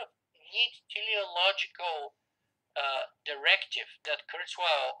that sort of neat teleological directive that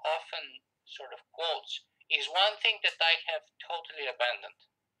Kurzweil often sort of quotes is one thing that I have totally abandoned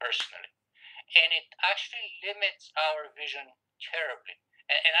personally. And it actually limits our vision terribly.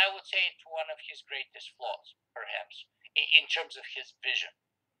 And I would say it's one of his greatest flaws, perhaps, in terms of his vision.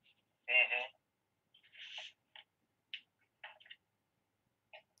 Mm-hmm.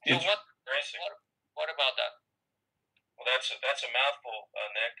 So what about that? Well, that's a mouthful,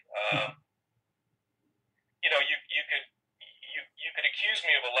 Nick. You could accuse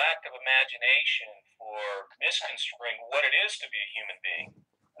me of a lack of imagination for misconstruing what it is to be a human being.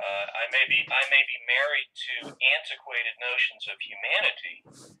 I may be married to antiquated notions of humanity,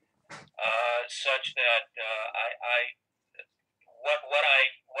 such that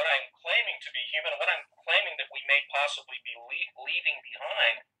what I'm claiming to be human, what I'm claiming that we may possibly be leaving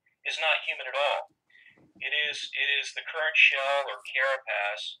behind, is not human at all. It is the current shell or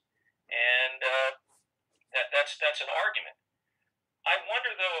carapace, and that's an argument. I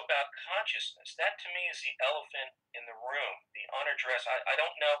wonder, though, about consciousness. That, to me, is the elephant in the room, the unaddressed. I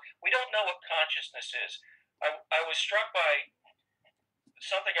don't know. We don't know what consciousness is. I was struck by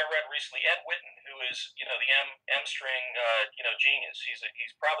something I read recently. Ed Witten, who is, the M string, genius.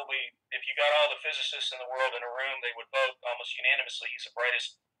 He's probably, if you got all the physicists in the world in a room, they would vote almost unanimously. He's the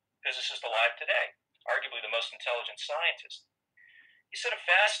brightest physicist alive today, arguably the most intelligent scientist. He said a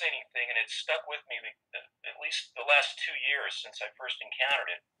fascinating thing, and it stuck with me at least the last 2 years since I first encountered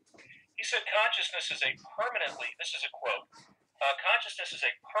it. He said consciousness is a permanently, this is a quote, consciousness is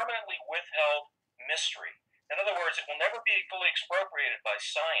a permanently withheld mystery. In other words, it will never be fully expropriated by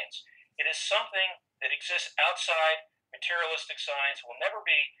science. It is something that exists outside materialistic science, will never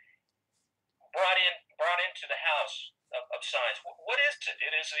be brought into the house of science. What is it?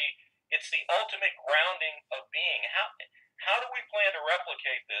 It's the ultimate grounding of being. How do we plan to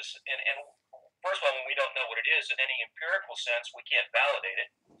replicate this? And first of all, when we don't know what it is in any empirical sense, we can't validate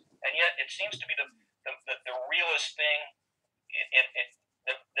it. And yet, it seems to be the realest thing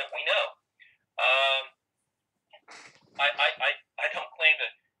that we know. I don't claim to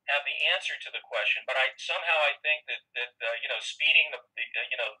have the answer to the question, but I think that speeding the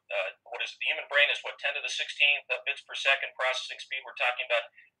human brain is 10 to the 16th bits per second processing speed. We're talking about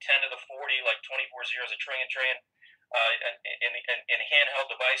 10 to the 40, like 24 zeros, a trillion. In handheld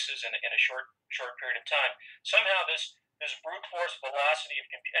devices in a short period of time. Somehow this brute force velocity of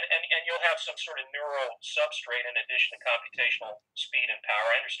and you'll have some sort of neural substrate in addition to computational speed and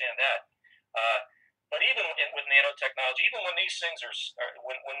power. I understand that. But even with nanotechnology, even when these things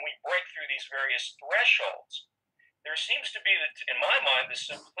when we break through these various thresholds, there seems to be, in my mind, the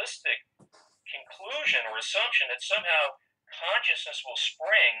simplistic conclusion or assumption that somehow consciousness will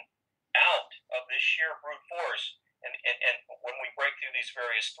spring out of this sheer brute force. And when we break through these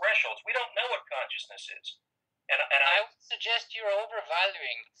various thresholds, we don't know what consciousness is. And I would suggest you're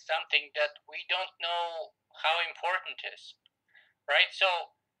overvaluing something that we don't know how important is, right?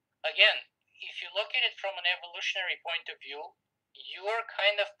 So, again, if you look at it from an evolutionary point of view, you're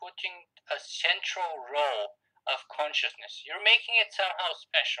kind of putting a central role of consciousness. You're making it somehow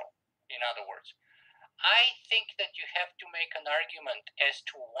special, in other words. I think that you have to make an argument as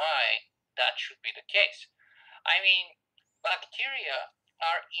to why that should be the case. I mean, bacteria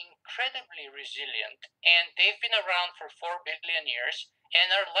are incredibly resilient, and they've been around for 4 billion years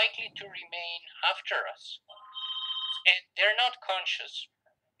and are likely to remain after us. And they're not conscious,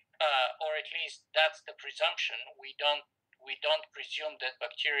 or at least that's the presumption. We don't presume that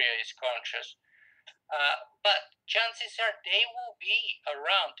bacteria is conscious, but chances are they will be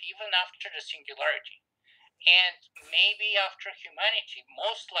around even after the singularity, and maybe after humanity,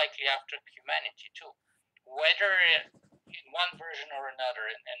 most likely after humanity too, whether in one version or another,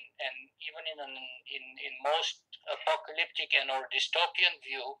 and even in most apocalyptic and or dystopian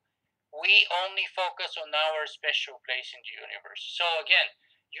view, we only focus on our special place in the universe. So again,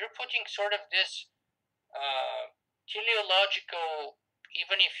 you're putting sort of this teleological,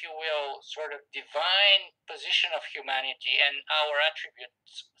 even if you will, sort of divine position of humanity and our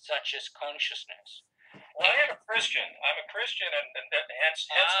attributes such as consciousness. Well, I'm a Christian. And hence.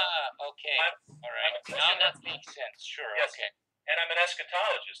 Okay. All right. Now that makes sense. Sure. Yes. Okay. And I'm an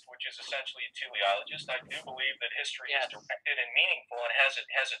eschatologist, which is essentially a teleologist. I do believe that history is directed and meaningful and has a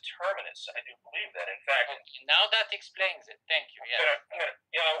terminus. I do believe that. In fact, okay, now that explains it. Thank you.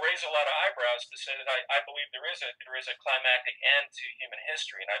 Yeah. I'll raise a lot of eyebrows to say that I believe there is a climactic end to human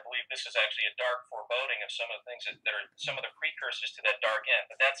history, and I believe this is actually a dark foreboding of some of the things that are some of the precursors to that dark end.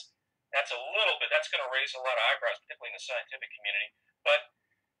 But that's going to raise a lot of eyebrows, particularly in the scientific community. But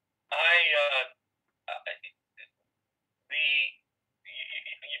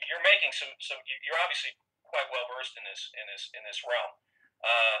you're making you're obviously quite well versed in this realm.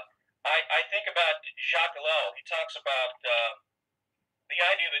 I think about Jacques Ellul. He talks about the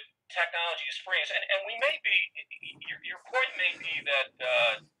idea that technology is free, and we may be. Your point may be that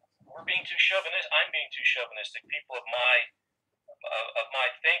we're being too chauvinistic. I'm being too chauvinistic. People of my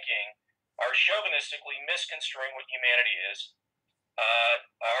thinking are chauvinistically misconstruing what humanity is.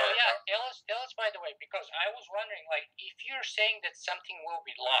 Tell us, by the way, because I was wondering, like, if you're saying that something will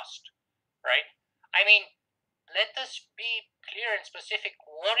be lost, right? I mean, let us be clear and specific.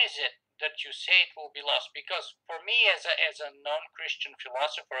 What is it that you say it will be lost? Because for me, as a non-Christian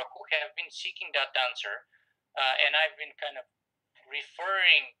philosopher who have been seeking that answer, and I've been kind of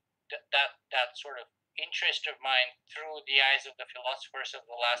referring that sort of interest of mine through the eyes of the philosophers of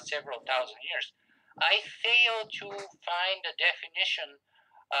the last several thousand years, I fail to find a definition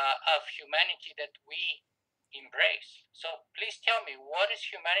of humanity that we embrace. So please tell me, what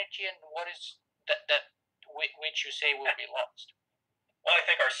is humanity and what is that which you say will be lost? Well, I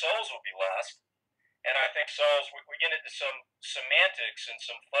think our souls will be lost. And I think souls, we get into some semantics and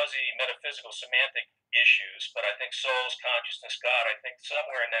some fuzzy metaphysical semantic issues, but I think souls, consciousness, God, I think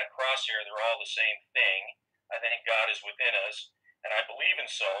somewhere in that crosshair, they're all the same thing. I think God is within us, and I believe in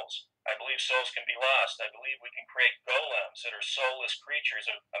souls. I believe souls can be lost. I believe we can create golems that are soulless creatures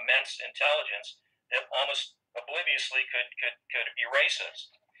of immense intelligence that almost obliviously could erase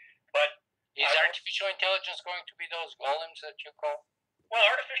us. But is artificial intelligence going to be those golems that you call? Well,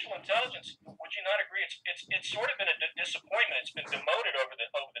 artificial intelligence, would you not agree? It's sort of been a disappointment. It's been demoted over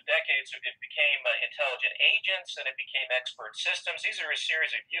the decades. It became intelligent agents, and it became expert systems. These are a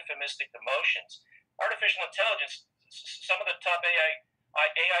series of euphemistic demotions. Artificial intelligence, some of the top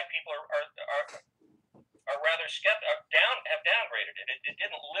AI people are rather skeptical. Have downgraded it. It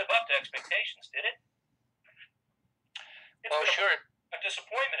didn't live up to expectations, did it? It's sure. A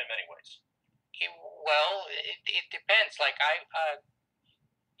disappointment in many ways. Well, it depends. Like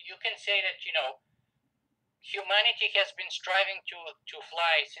you can say that humanity has been striving to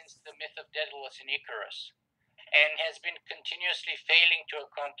fly since the myth of Daedalus and Icarus, and has been continuously failing to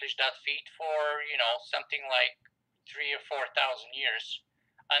accomplish that feat for something like 3,000 or 4,000 years,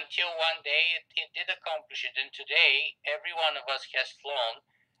 until one day it did accomplish it. And today, every one of us has flown,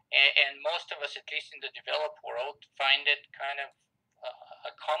 and most of us, at least in the developed world, find it kind of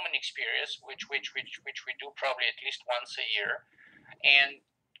a common experience, which we do probably at least once a year, and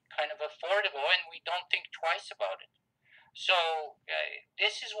kind of affordable, and we don't think twice about it. So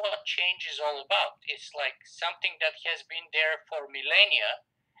this is what change is all about. It's like something that has been there for millennia,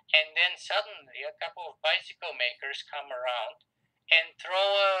 and then suddenly a couple of bicycle makers come around and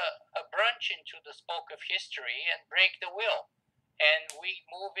throw a branch into the spoke of history and break the wheel, and we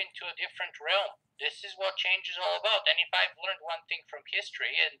move into a different realm. This is what change is all about. And if I've learned one thing from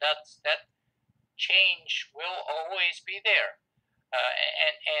history, and that's that change will always be there.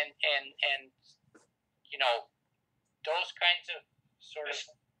 And those kinds of sort of.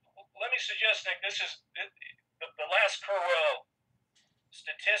 Let me suggest, Nick, this is the last Kurzweil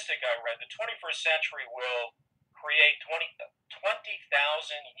statistic I read. The 21st century will create 20,000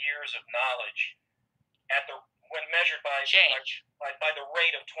 years of knowledge when measured by change. by the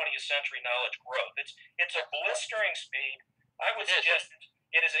rate of 20th century knowledge growth. It's a blistering speed. I would suggest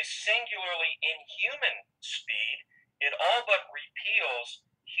it is a singularly inhuman speed. It all but repeals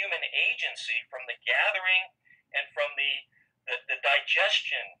human agency from the gathering and from the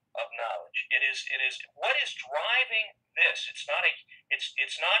digestion of knowledge. It is what is driving this. It's not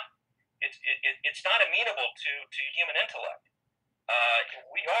amenable to human intellect.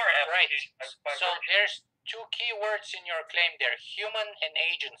 We are right. So there's two key words in your claim there: human and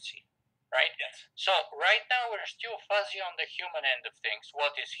agency. Right? Yes. So right now we're still fuzzy on the human end of things.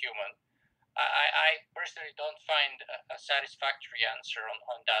 What is human? I personally don't find a satisfactory answer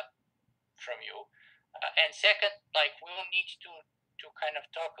on that from you. And second, like, we'll need to kind of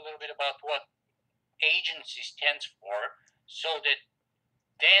talk a little bit about what agency stands for, so that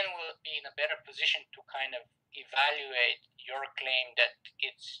then we'll be in a better position to kind of evaluate your claim that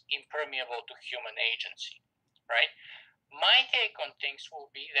it's impermeable to human agency, right? My take on things will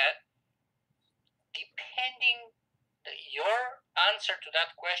be that your answer to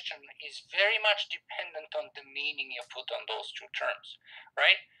that question is very much dependent on the meaning you put on those two terms,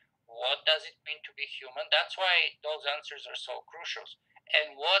 right? What does it mean to be human? That's why those answers are so crucial.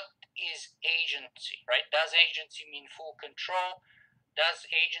 And what is agency, right? Does agency mean full control? Does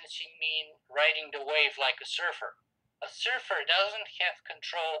agency mean riding the wave like a surfer? A surfer doesn't have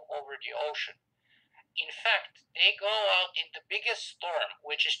control over the ocean. In fact, they go out in the biggest storm,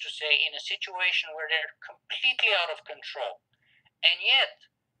 which is to say in a situation where they're completely out of control. And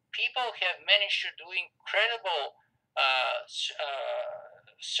yet, people have managed to do incredible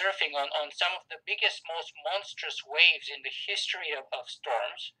surfing on some of the biggest, most monstrous waves in the history of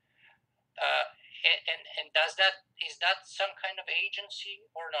storms. And is that some kind of agency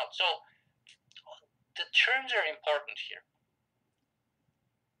or not? So the terms are important here.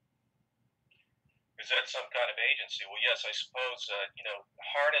 Is that some kind of agency? Well, yes, I suppose,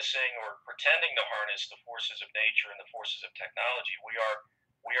 harnessing or pretending to harness the forces of nature and the forces of technology, we are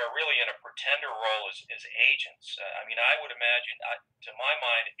really in a pretender role as agents. I would imagine, to my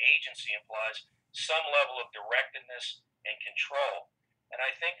mind, agency implies some level of directedness and control. And I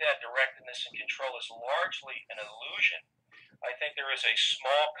think that directedness and control is largely an illusion. I think there is a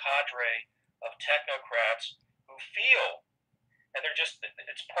small cadre of technocrats who feel, and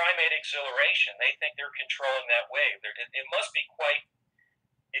it's primate exhilaration. They think they're controlling that wave. It must be quite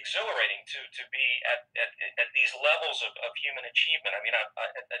exhilarating to be at these levels of human achievement.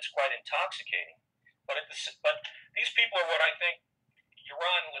 It's quite intoxicating. But these people are what I think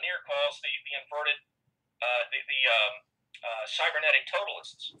Yaron Lanier calls the inverted, cybernetic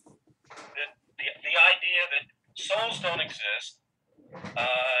totalists. The idea that souls don't exist.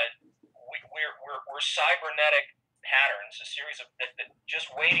 We're cybernetic patterns, a series of that just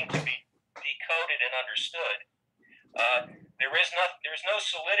waiting to be decoded and understood. There's no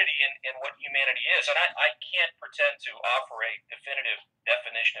solidity in what humanity is, and I can't pretend to offer a definitive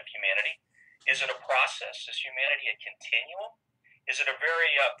definition of humanity. Is it a process? Is humanity a continuum? Is it a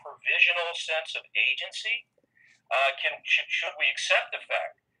very provisional sense of agency? Should we accept the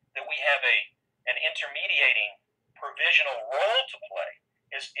fact that we have an intermediating provisional role to play?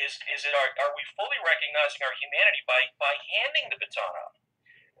 Are we fully recognizing our humanity by handing the baton off?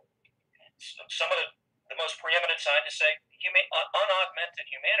 Some of the most preeminent scientists say unaugmented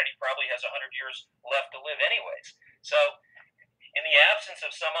humanity probably has 100 years left to live anyways. So in the absence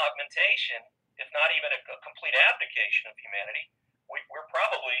of some augmentation, if not even a complete abdication of humanity, we're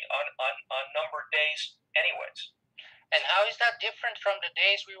probably on numbered days anyways. And how is that different from the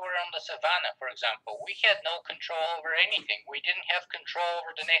days we were on the savannah, for example? We had no control over anything. We didn't have control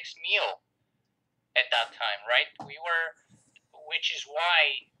over the next meal at that time, right? Which is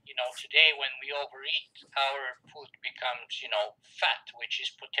why, today when we overeat, our food becomes, fat, which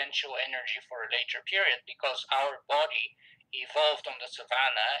is potential energy for a later period, because our body evolved on the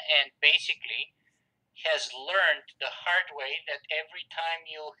savannah and basically has learned the hard way that every time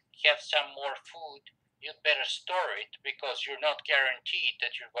you have some more food, you'd better store it, because you're not guaranteed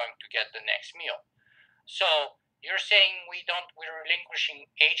that you're going to get the next meal. So you're saying we're relinquishing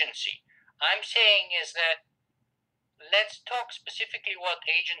agency. I'm saying is that let's talk specifically what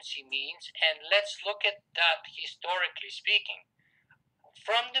agency means, and let's look at that historically speaking.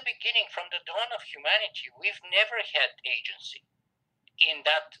 From the beginning, from the dawn of humanity, we've never had agency in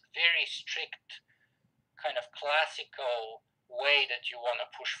that very strict kind of classical way that you want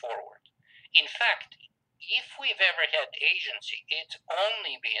to push forward. In fact, if we've ever had agency, it's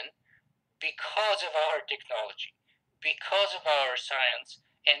only been because of our technology, because of our science,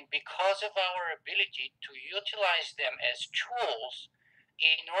 and because of our ability to utilize them as tools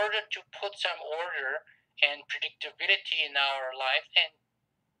in order to put some order and predictability in our life and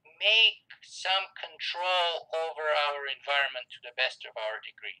make some control over our environment to the best of our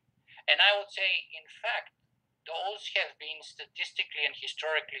degree. And I would say, in fact, those have been statistically and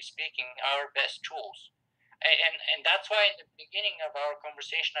historically speaking our best tools. And that's why in the beginning of our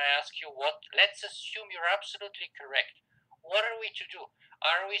conversation I asked you, let's assume you're absolutely correct. What are we to do?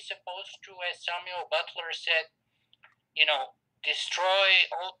 Are we supposed to, as Samuel Butler said, destroy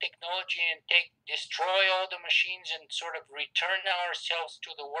all technology and destroy all the machines and sort of return ourselves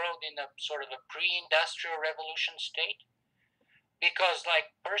to the world in a sort of a pre-industrial revolution state? Because,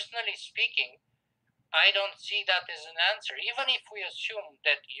 like, personally speaking, I don't see that as an answer, even if we assume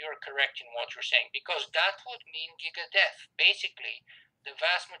that you're correct in what you're saying, because that would mean giga death. Basically, the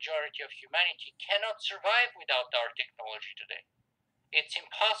vast majority of humanity cannot survive without our technology today. It's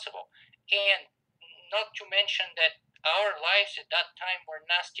impossible. And not to mention that our lives at that time were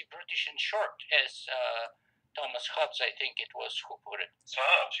nasty, brutish, and short, as Thomas Hobbes, I think it was, who put it.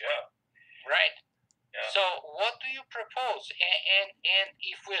 Hobbes, yeah. Right. Yeah. So what do you propose? And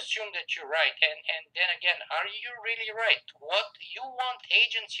if we assume that you're right, and then again, are you really right? What you want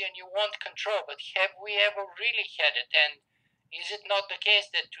agency and you want control, but have we ever really had it? And is it not the case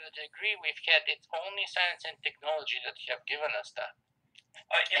that to the degree we've had, it's only science and technology that have given us that?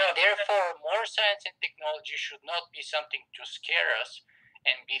 And therefore, more science and technology should not be something to scare us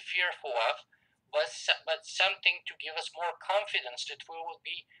and be fearful of, but something to give us more confidence that we will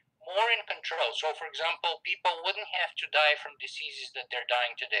be more in control. So, for example, people wouldn't have to die from diseases that they're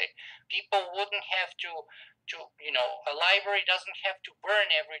dying today. People wouldn't have to a library doesn't have to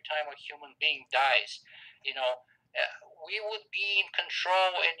burn every time a human being dies. We would be in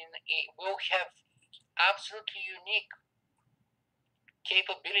control, and we'll have absolutely unique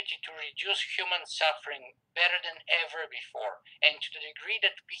capability to reduce human suffering better than ever before. And to the degree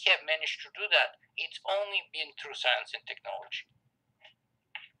that we have managed to do that, it's only been through science and technology.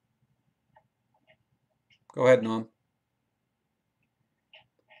 Go ahead, Noam.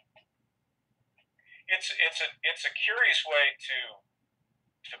 It's a curious way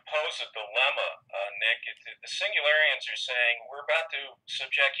to pose a dilemma, Nick. The singularians are saying we're about to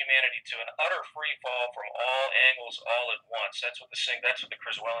subject humanity to an utter free fall from all angles, all at once. That's what the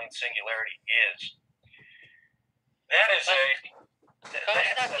Kurzweilian singularity is. That is How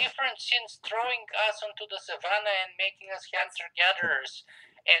is that different since throwing us onto the savannah and making us hunter-gatherers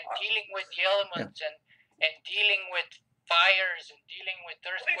and dealing with the elements and dealing with fires and dealing with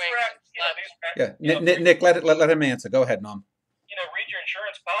earthquakes? Nick, let him answer. Go ahead, Noam. Read your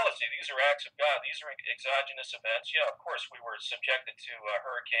insurance policy. These are acts of God. These are exogenous events. Yeah, of course, we were subjected to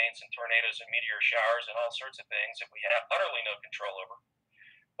hurricanes and tornadoes and meteor showers and all sorts of things that we have utterly no control over.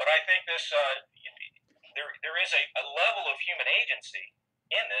 But I think there is a level of human agency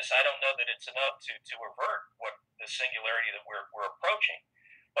in this. I don't know that it's enough to avert what the singularity that we're approaching.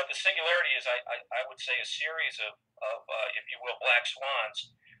 But the singularity is, I would say, a series of if you will, black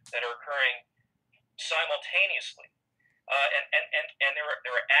swans that are occurring simultaneously. And there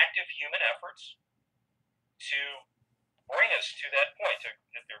are active human efforts to bring us to that point.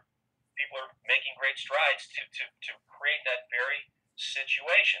 People are making great strides to create that very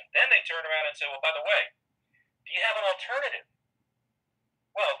situation. Then they turn around and say, well, by the way, do you have an alternative?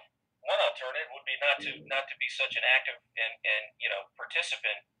 Well, one alternative would be not to be such an active and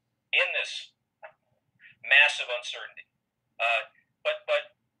participant in this massive uncertainty. But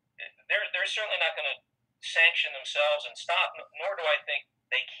they're certainly not going to sanction themselves and stop, nor do I think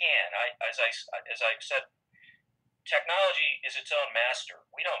they can. As I've said, technology is its own master.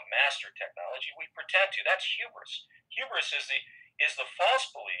 We don't master technology. We pretend to. That's hubris. Hubris is the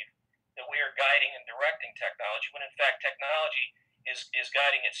false belief that we are guiding and directing technology, when in fact technology is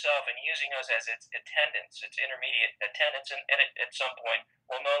guiding itself and using us as its attendants, its intermediate attendants, and at some point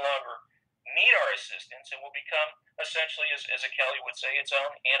will no longer need our assistance and will become essentially, as a Kelly would say, its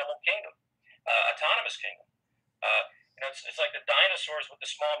own animal kingdom, autonomous kingdom. It's like the dinosaurs with the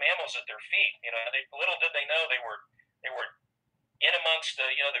small mammals at their feet. Little did they know they were in amongst the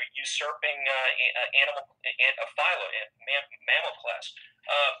usurping animal mammal class.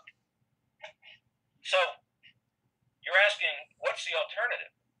 So you're asking, what's the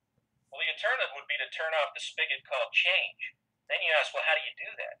alternative? Well, the alternative would be to turn off the spigot called change. Then you ask, well, how do you do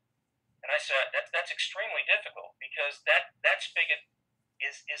that? And I said, that's extremely difficult, because that spigot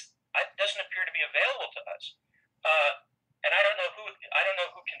doesn't appear to be available to us. And I don't know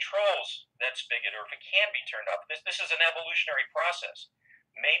who controls that spigot, or if it can be turned off. This is an evolutionary process.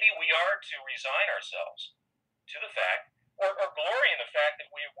 Maybe we are to resign ourselves to the fact, or glory in the fact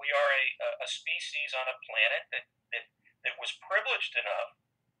that we are a species on a planet that was privileged enough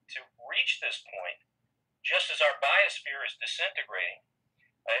to reach this point just as our biosphere is disintegrating,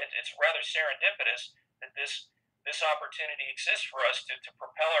 it's rather serendipitous that this opportunity exists for us to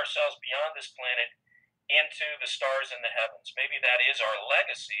propel ourselves beyond this planet into the stars in the heavens. Maybe that is our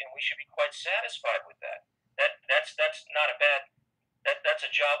legacy, and we should be quite satisfied with that. That's not a bad. That's a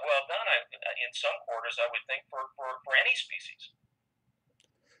job well done. In some quarters, I would think for any species.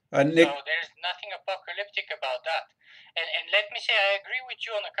 Nick, So there's nothing apocalyptic about that. And let me say, I agree with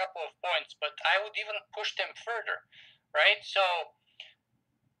you on a couple of points, but I would even push them further, right? So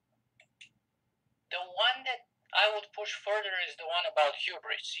the one that I would push further is the one about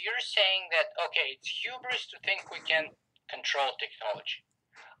hubris. You're saying that, okay, it's hubris to think we can control technology.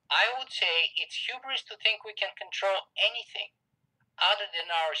 I would say it's hubris to think we can control anything other than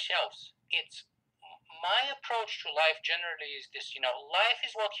ourselves. It's my approach to life generally is this, life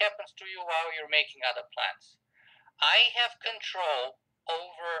is what happens to you while you're making other plans. I have control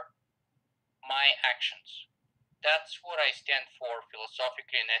over my actions. That's what I stand for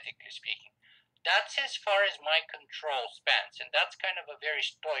philosophically and ethically speaking. That's as far as my control spans, and that's kind of a very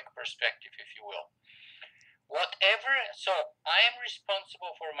stoic perspective, if you will. So I am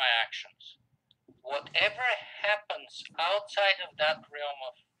responsible for my actions. Whatever happens outside of that realm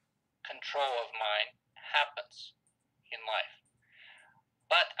of control of mine happens in life.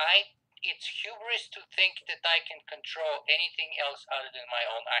 But it's hubris to think that I can control anything else other than my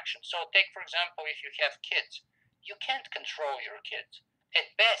own actions. So take, for example, if you have kids, you can't control your kids.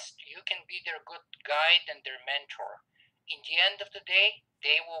 At best, you can be their good guide and their mentor. In the end of the day,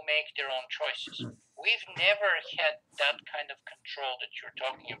 they will make their own choices. We've never had that kind of control that you're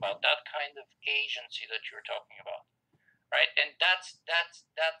talking about, that kind of agency that you're talking about, right? And that's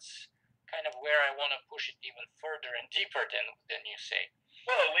kind of where I want to push it even further and deeper than you say.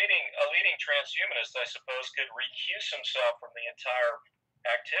 Well, a leading transhumanist, I suppose, could recuse himself from the entire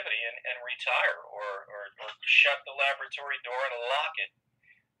activity and retire, or shut the laboratory door and lock it.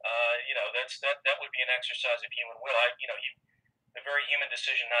 That would be an exercise of human will. The very human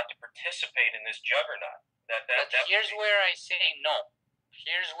decision not to participate in this juggernaut. Here's where I say no.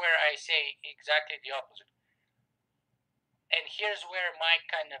 Here's where I say exactly the opposite. And here's where my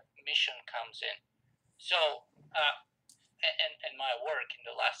kind of mission comes in. So, and my work in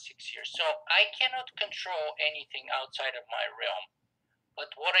the last 6 years. So I cannot control anything outside of my realm.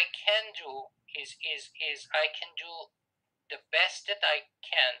 But what I can do is I can do the best that I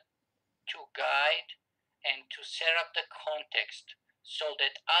can to guide and to set up the context so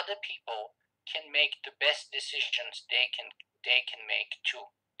that other people can make the best decisions they can make to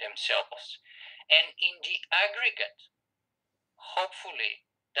themselves. And in the aggregate, hopefully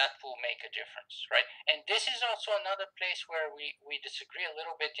that will make a difference, right? And this is also another place where we disagree a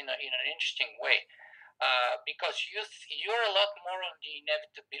little bit in an interesting way, because you're a lot more on the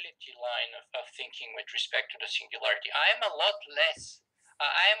inevitability line of thinking with respect to the singularity. I am a lot less.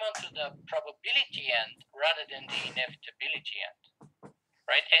 I am onto the probability end rather than the inevitability end,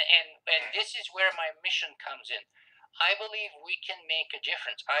 right? And this is where my mission comes in. I believe we can make a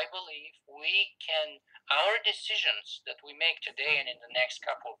difference. I believe our decisions that we make today and in the next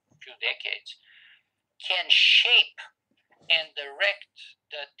few decades can shape and direct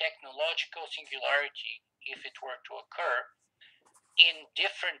the technological singularity, if it were to occur, in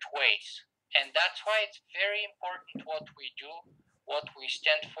different ways. And that's why it's very important what we do, what we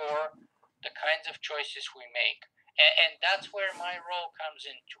stand for, the kinds of choices we make. And that's where my role comes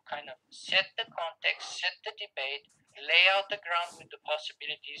in, to kind of set the context, set the debate, lay out the ground with the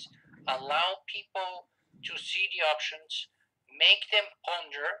possibilities, allow people to see the options, make them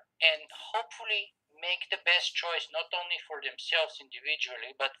ponder, and hopefully make the best choice not only for themselves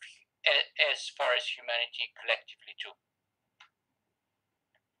individually, but as far as humanity collectively too.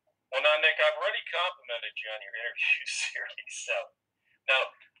 Well, now, Nick, I've already complimented you on your interview series, so now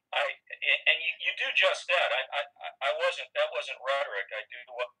you do just that. That wasn't rhetoric. I do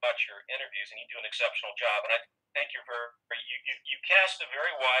watch your interviews, and you do an exceptional job. And I think you cast a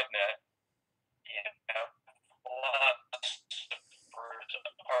very wide net. Philosophers,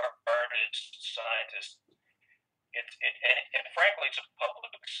 artists, scientists. And frankly, it's a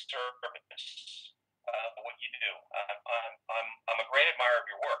public service. What you do. I'm a great admirer of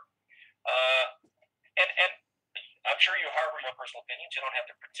your work. And I'm sure you harbor your personal opinions. You don't have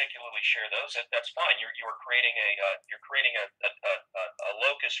to particularly share those. That's fine. You're creating a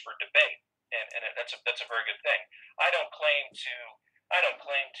locus for debate, and that's a very good thing. I don't claim to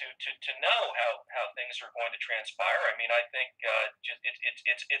know how things are going to transpire. I mean, I think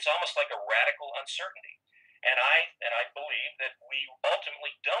it's almost like a radical uncertainty, and I believe that we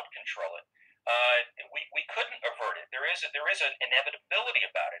ultimately don't control it. We couldn't avert it. There is an inevitability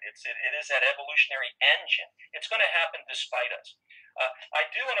about it. It is that evolutionary engine. It's going to happen despite us. I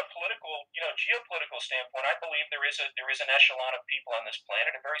do, on a political, geopolitical standpoint, I believe there is an echelon of people on this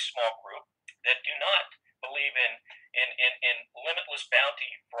planet, a very small group, that do not believe in limitless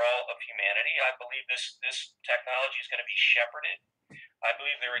bounty for all of humanity. I believe this technology is going to be shepherded. I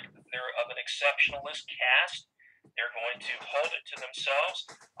believe they're of an exceptionalist caste. They're going to hold it to themselves.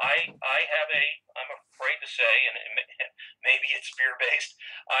 I'm afraid to say, and maybe it's fear-based,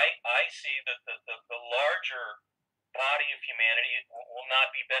 I see that the larger body of humanity will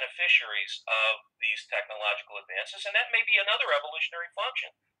not be beneficiaries of these technological advances, and that may be another evolutionary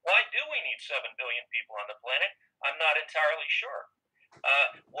function. Why do we need 7 billion people on the planet? I'm not entirely sure.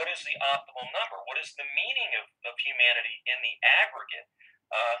 What is the optimal number? What is the meaning of humanity in the aggregate?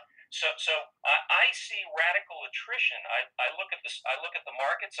 So I see radical attrition. I look at this. I look at the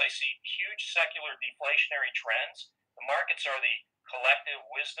markets. I see huge secular deflationary trends. The markets are the collective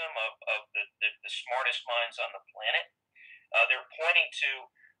wisdom of the smartest minds on the planet. They're pointing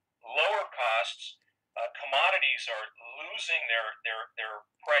to lower costs. Commodities are losing their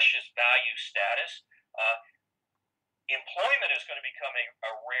precious value status. Employment is going to become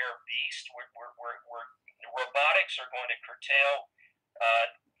a rare beast. Robotics are going to curtail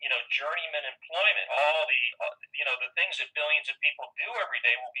journeyman employment. All the things that billions of people do every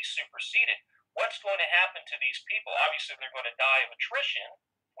day will be superseded. What's going to happen to these people? Obviously, they're going to die of attrition.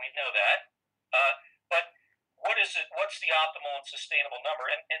 We know that. But what's the optimal and sustainable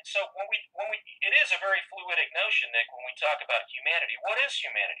number? And so when we it is a very fluidic notion, Nick, when we talk about humanity. What is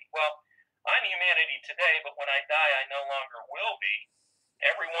humanity? Well, I'm humanity today, but when I die, I no longer will be.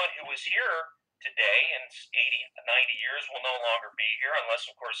 Everyone who was here today in 80, 90 years will no longer be here, unless,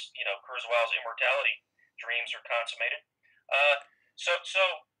 of course, Kurzweil's immortality dreams are consummated. So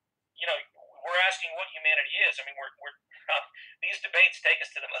we're asking what humanity is. I mean, we're these debates take us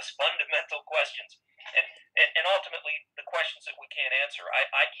to the most fundamental questions, and ultimately the questions that we can't answer.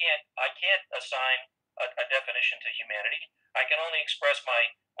 I can't assign a definition to humanity. I can only express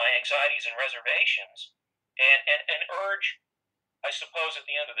my anxieties and reservations, and urge, I suppose, at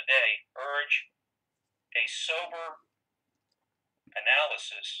the end of the day, urge a sober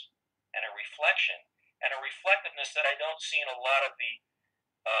analysis and a reflection and a reflectiveness that I don't see in a lot of the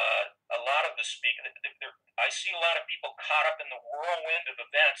speakers. I see a lot of people caught up in the whirlwind of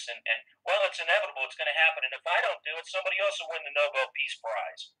events, and well, it's inevitable, it's going to happen, and if I don't do it, somebody else will win the Nobel Peace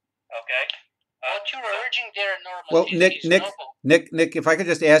Prize. Okay. What you're urging there, Norman, well, Nick, if I could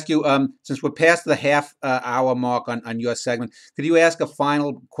just ask you, since we're past the half-hour mark on your segment, could you ask a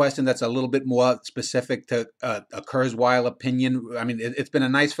final question that's a little bit more specific to a Kurzweil opinion? I mean, it's been a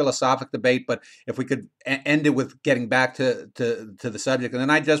nice philosophic debate, but if we could end it with getting back to the subject, and then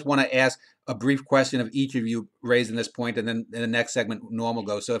I just want to ask a brief question of each of you raising this point, and then in the next segment, Norm will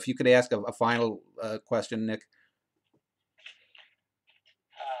go. So if you could ask a final question, Nick.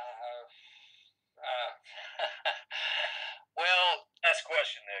 Well, last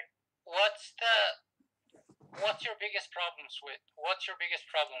question, Nick. What's your biggest problem with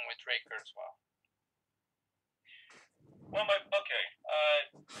Ray Kurzweil? Well,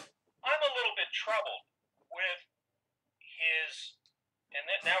 I'm a little bit troubled with his, and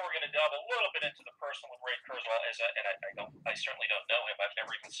then now we're going to delve a little bit into the personal with Ray Kurzweil. I certainly don't know him. I've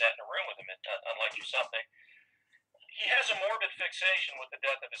never even sat in a room with him, unlike yourself, Nick. He has a morbid fixation with the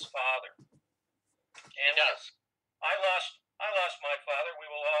death of his father. And he does. I lost my father. We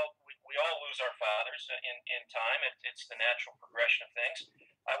all lose our fathers in time. It's the natural progression of things.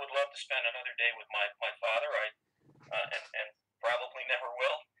 I would love to spend another day with my father. And probably never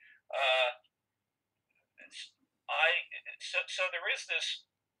will. So there is this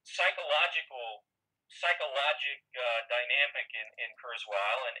psychologic dynamic in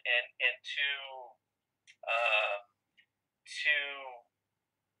Kurzweil, and to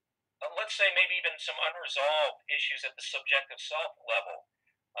let's say maybe even some unresolved issues at the subjective self level.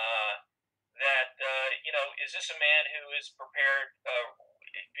 Is this a man who is prepared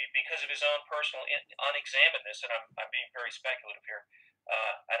because of his own personal unexaminedness? And I'm being very speculative here.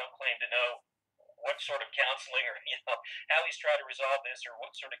 I don't claim to know what sort of counseling or how he's trying to resolve this, or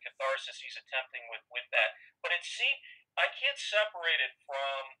what sort of catharsis he's attempting with that. But I can't separate it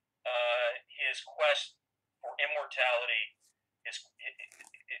from his quest for immortality. Is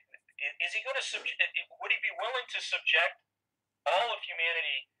he going to would he be willing to subject all of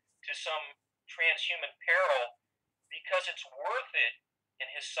humanity to some transhuman peril because it's worth it in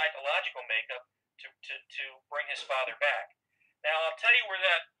his psychological makeup to bring his father back? Now, I'll tell you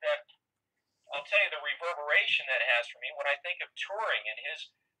I'll tell you the reverberation that has for me when I think of Turing and his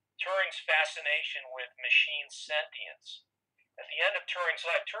Turing's fascination with machine sentience. At the end of Turing's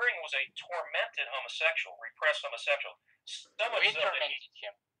life, Turing was a tormented homosexual, repressed homosexual. So much We so that tormented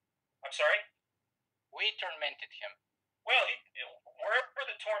him. I'm sorry? We tormented him. Well, wherever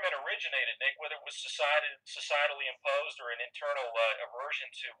the torment originated, Nick, whether it was societally imposed or an internal aversion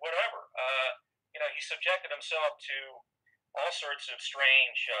to whatever, he subjected himself to all sorts of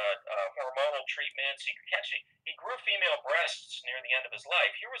strange hormonal treatments. He grew female breasts near the end of his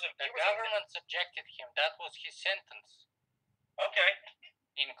life. The government subjected him. That was his sentence. Okay.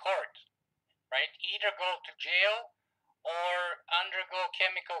 In court, right? Either go to jail or undergo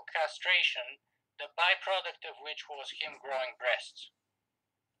chemical castration, the byproduct of which was him growing breasts.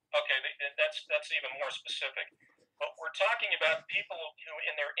 Okay, that's even more specific. But we're talking about people who,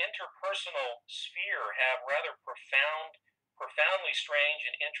 in their interpersonal sphere, have rather profoundly strange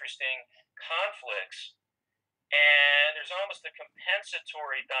and interesting conflicts. And there's almost a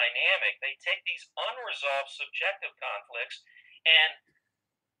compensatory dynamic. They take these unresolved subjective conflicts and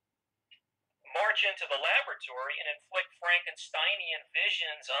march into the laboratory and inflict Frankensteinian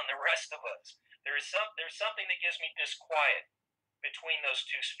visions on the rest of us. There's something that gives me disquiet between those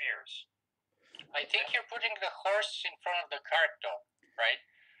two spheres. I think you're putting the horse in front of the cart, though, right?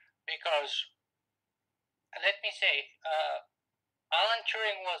 Because, let me say, Alan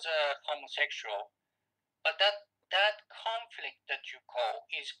Turing was a homosexual, but that conflict that you call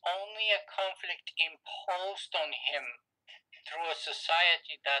is only a conflict imposed on him through a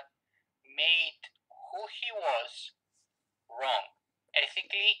society that made who he was wrong,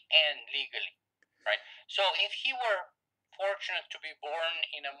 ethically and legally, right? So if he were fortunate to be born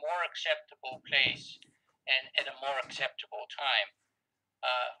in a more acceptable place and at a more acceptable time,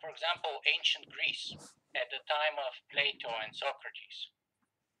 for example, ancient Greece, at the time of Plato and Socrates,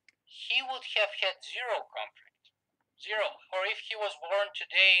 he would have had zero conflict. Zero. Or if he was born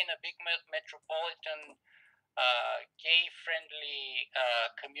today in a big metropolitan gay-friendly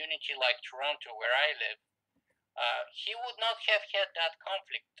community like Toronto, where I live, he would not have had that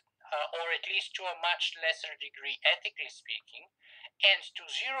conflict, or at least to a much lesser degree, ethically speaking, and to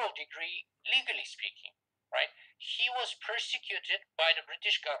zero degree, legally speaking, right? He was persecuted by the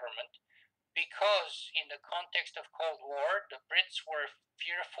British government because, in the context of Cold War, the Brits were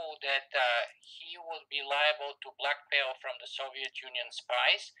fearful that he would be liable to blackmail from the Soviet Union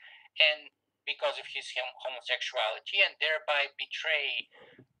spies, and because of his homosexuality, and thereby betray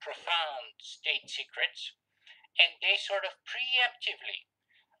profound state secrets. And they sort of preemptively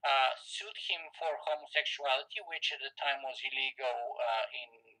sued him for homosexuality, which at the time was illegal in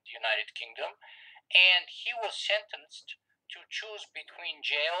the United Kingdom. And he was sentenced to choose between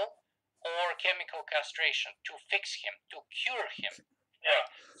jail or chemical castration to fix him, to cure him. Yeah.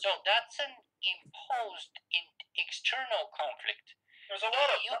 So that's an imposed external conflict. There's a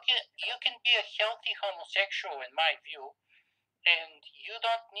lot of you can be a healthy homosexual, in my view, and you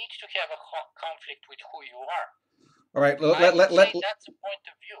don't need to have a conflict with who you are. All right, that's a point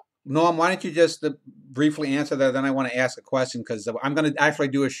of view. Noam, why don't you just briefly answer that? Then I want to ask a question, because I'm going to actually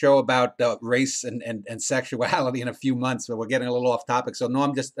do a show about race and sexuality in a few months, but we're getting a little off topic. So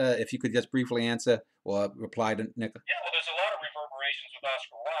Noam, just if you could just briefly answer or reply to Nick. Yeah, well, there's a lot of reverberations with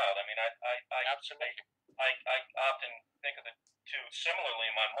Oscar Wilde. I mean, I absolutely. I often think of the two similarly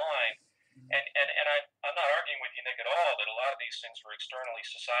in my mind, and I'm not arguing with you, Nick, at all that a lot of these things were externally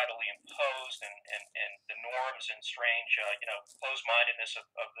societally imposed, and the norms and strange closed-mindedness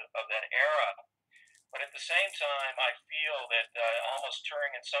of that era. But at the same time, I feel that almost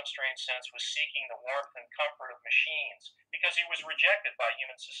Turing, in some strange sense, was seeking the warmth and comfort of machines because he was rejected by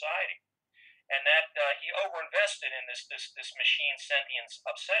human society, and that he overinvested in this machine sentience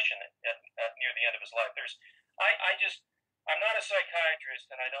obsession at near the end of his life. I'm not a psychiatrist,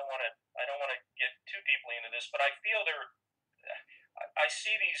 and I don't want to get too deeply into this, but I feel I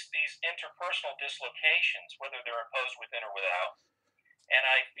see these interpersonal dislocations, whether they're imposed within or without, and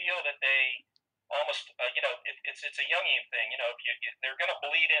I feel that they almost it's a Jungian thing. They're going to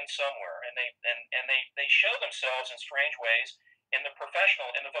bleed in somewhere, and they show themselves in strange ways in the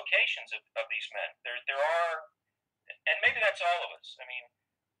vocations of these men. There are, and maybe that's all of us. I mean,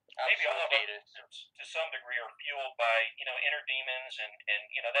 maybe all of us to some degree are fueled by inner demons, and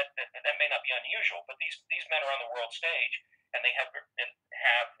that may not be unusual, but these men are on the world stage, and they have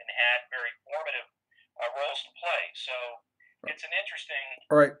and had very formative roles to play. So it's an interesting.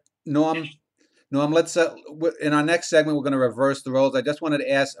 All right, Noam, let's in our next segment we're going to reverse the roles. I just wanted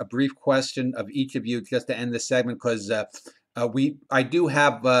to ask a brief question of each of you just to end this segment, because I do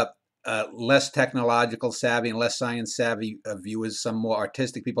have less technological savvy and less science savvy viewers, some more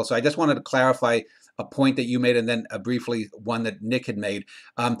artistic people. So I just wanted to clarify a point that you made, and then briefly one that Nick had made.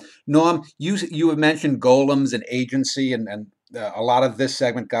 Norm, you have mentioned golems and agency, and a lot of this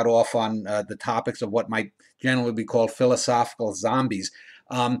segment got off on the topics of what might generally be called philosophical zombies.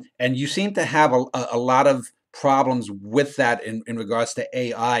 And you seem to have a lot of problems with that in regards to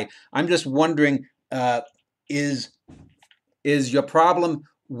AI. I'm just wondering, is your problem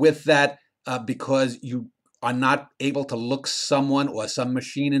with that because you are not able to look someone or some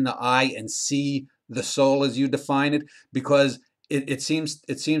machine in the eye and see the soul as you define it? Because it seems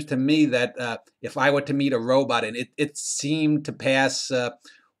to me that if I were to meet a robot and it seemed to pass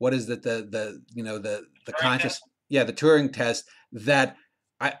what is it, the conscious, yeah, the Turing test, that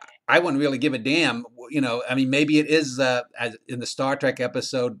I wouldn't really give a damn. I mean, maybe it is as in the Star Trek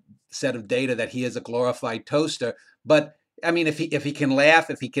episode Set of Data that he is a glorified toaster, but I mean, if he can laugh,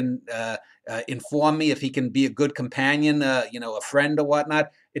 if he can inform me, if he can be a good companion, a friend or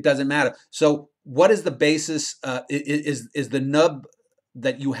whatnot, it doesn't matter. So, what is the basis? Is the nub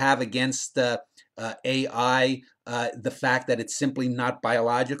that you have against AI the fact that it's simply not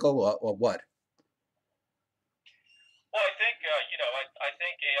biological, or what? Well, I think I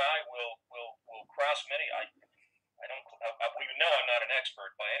think AI will cross many. I don't. We know I'm not an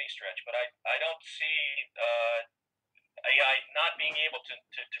expert by any stretch, but I don't see AI not being able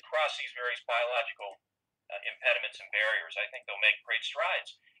to cross these various biological impediments and barriers. I think they'll make great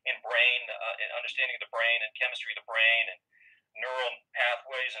strides in brain, in understanding of the brain and chemistry of the brain and neural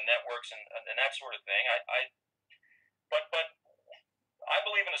pathways and networks and that sort of thing. But I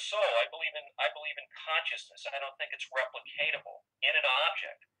believe in a soul. I believe in consciousness. I don't think it's replicatable in an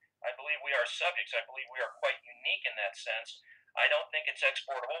object. I believe we are subjects. I believe we are quite unique in that sense. I don't think it's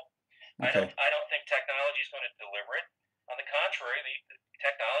exportable. Okay. I don't think technology is going to deliver it. On the contrary, the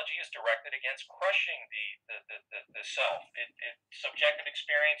technology is directed against crushing the self. Subjective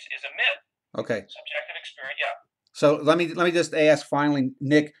experience is a myth. Okay. Subjective experience, yeah. So let me just ask finally,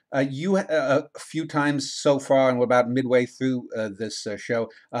 Nick. You a few times so far, and we're about midway through this show.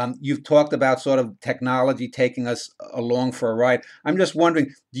 You've talked about sort of technology taking us along for a ride. I'm just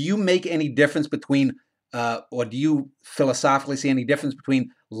wondering, do you make any difference between, or do you philosophically see any difference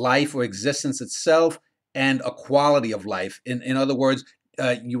between life or existence itself and a quality of life? In other words,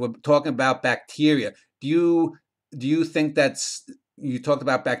 you were talking about bacteria. Do you think that's you talked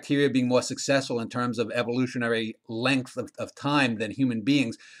about bacteria being more successful in terms of evolutionary length of time than human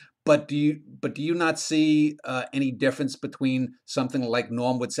beings, but do you not see any difference between something like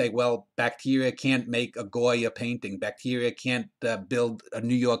Norm would say, well, bacteria can't make a Goya painting, bacteria can't build a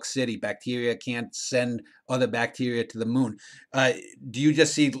New York City, bacteria can't send other bacteria to the moon? Do you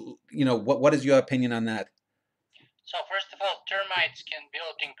just see, what is your opinion on that? So first of all, termites can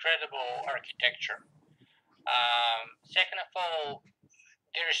build incredible architecture. Second of all,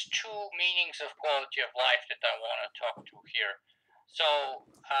 there's two meanings of quality of life that I want to talk to here. So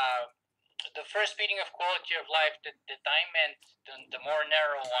the first meaning of quality of life that I meant, the more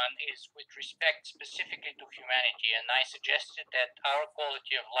narrow one, is with respect specifically to humanity. And I suggested that our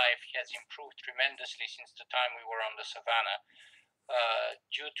quality of life has improved tremendously since the time we were on the savannah,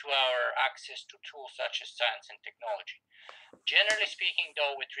 due to our access to tools such as science and technology. Generally speaking,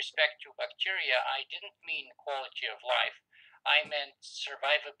 though, with respect to bacteria, I didn't mean quality of life. I meant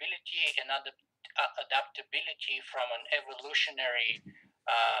survivability and adaptability from an evolutionary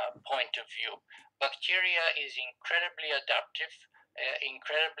point of view. Bacteria is incredibly adaptive,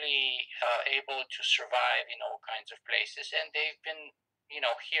 incredibly able to survive in all kinds of places, and they've been,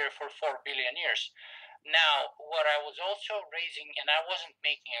 here for 4 billion years. Now, what I was also raising, and I wasn't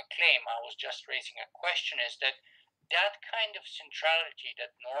making a claim, I was just raising a question, is that kind of centrality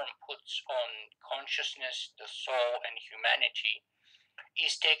that Norm puts on consciousness, the soul, and humanity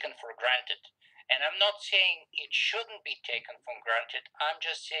is taken for granted. And I'm not saying it shouldn't be taken for granted. I'm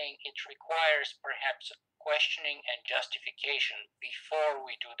just saying it requires perhaps questioning and justification before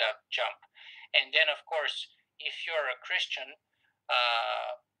we do that jump. And then, of course, if you're a Christian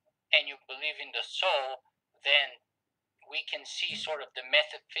and you believe in the soul, then we can see sort of the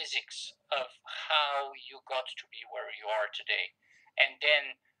metaphysics of how you got to be where you are today. And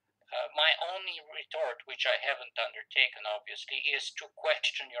then my only retort, which I haven't undertaken obviously, is to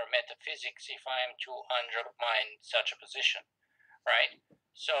question your metaphysics if I am to undermine such a position, right?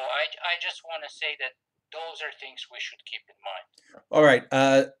 So I just want to say that those are things we should keep in mind. All right.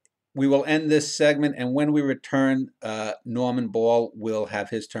 We will end this segment, and when we return, Norman Ball will have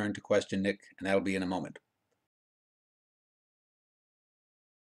his turn to question Nick, and that'll be in a moment.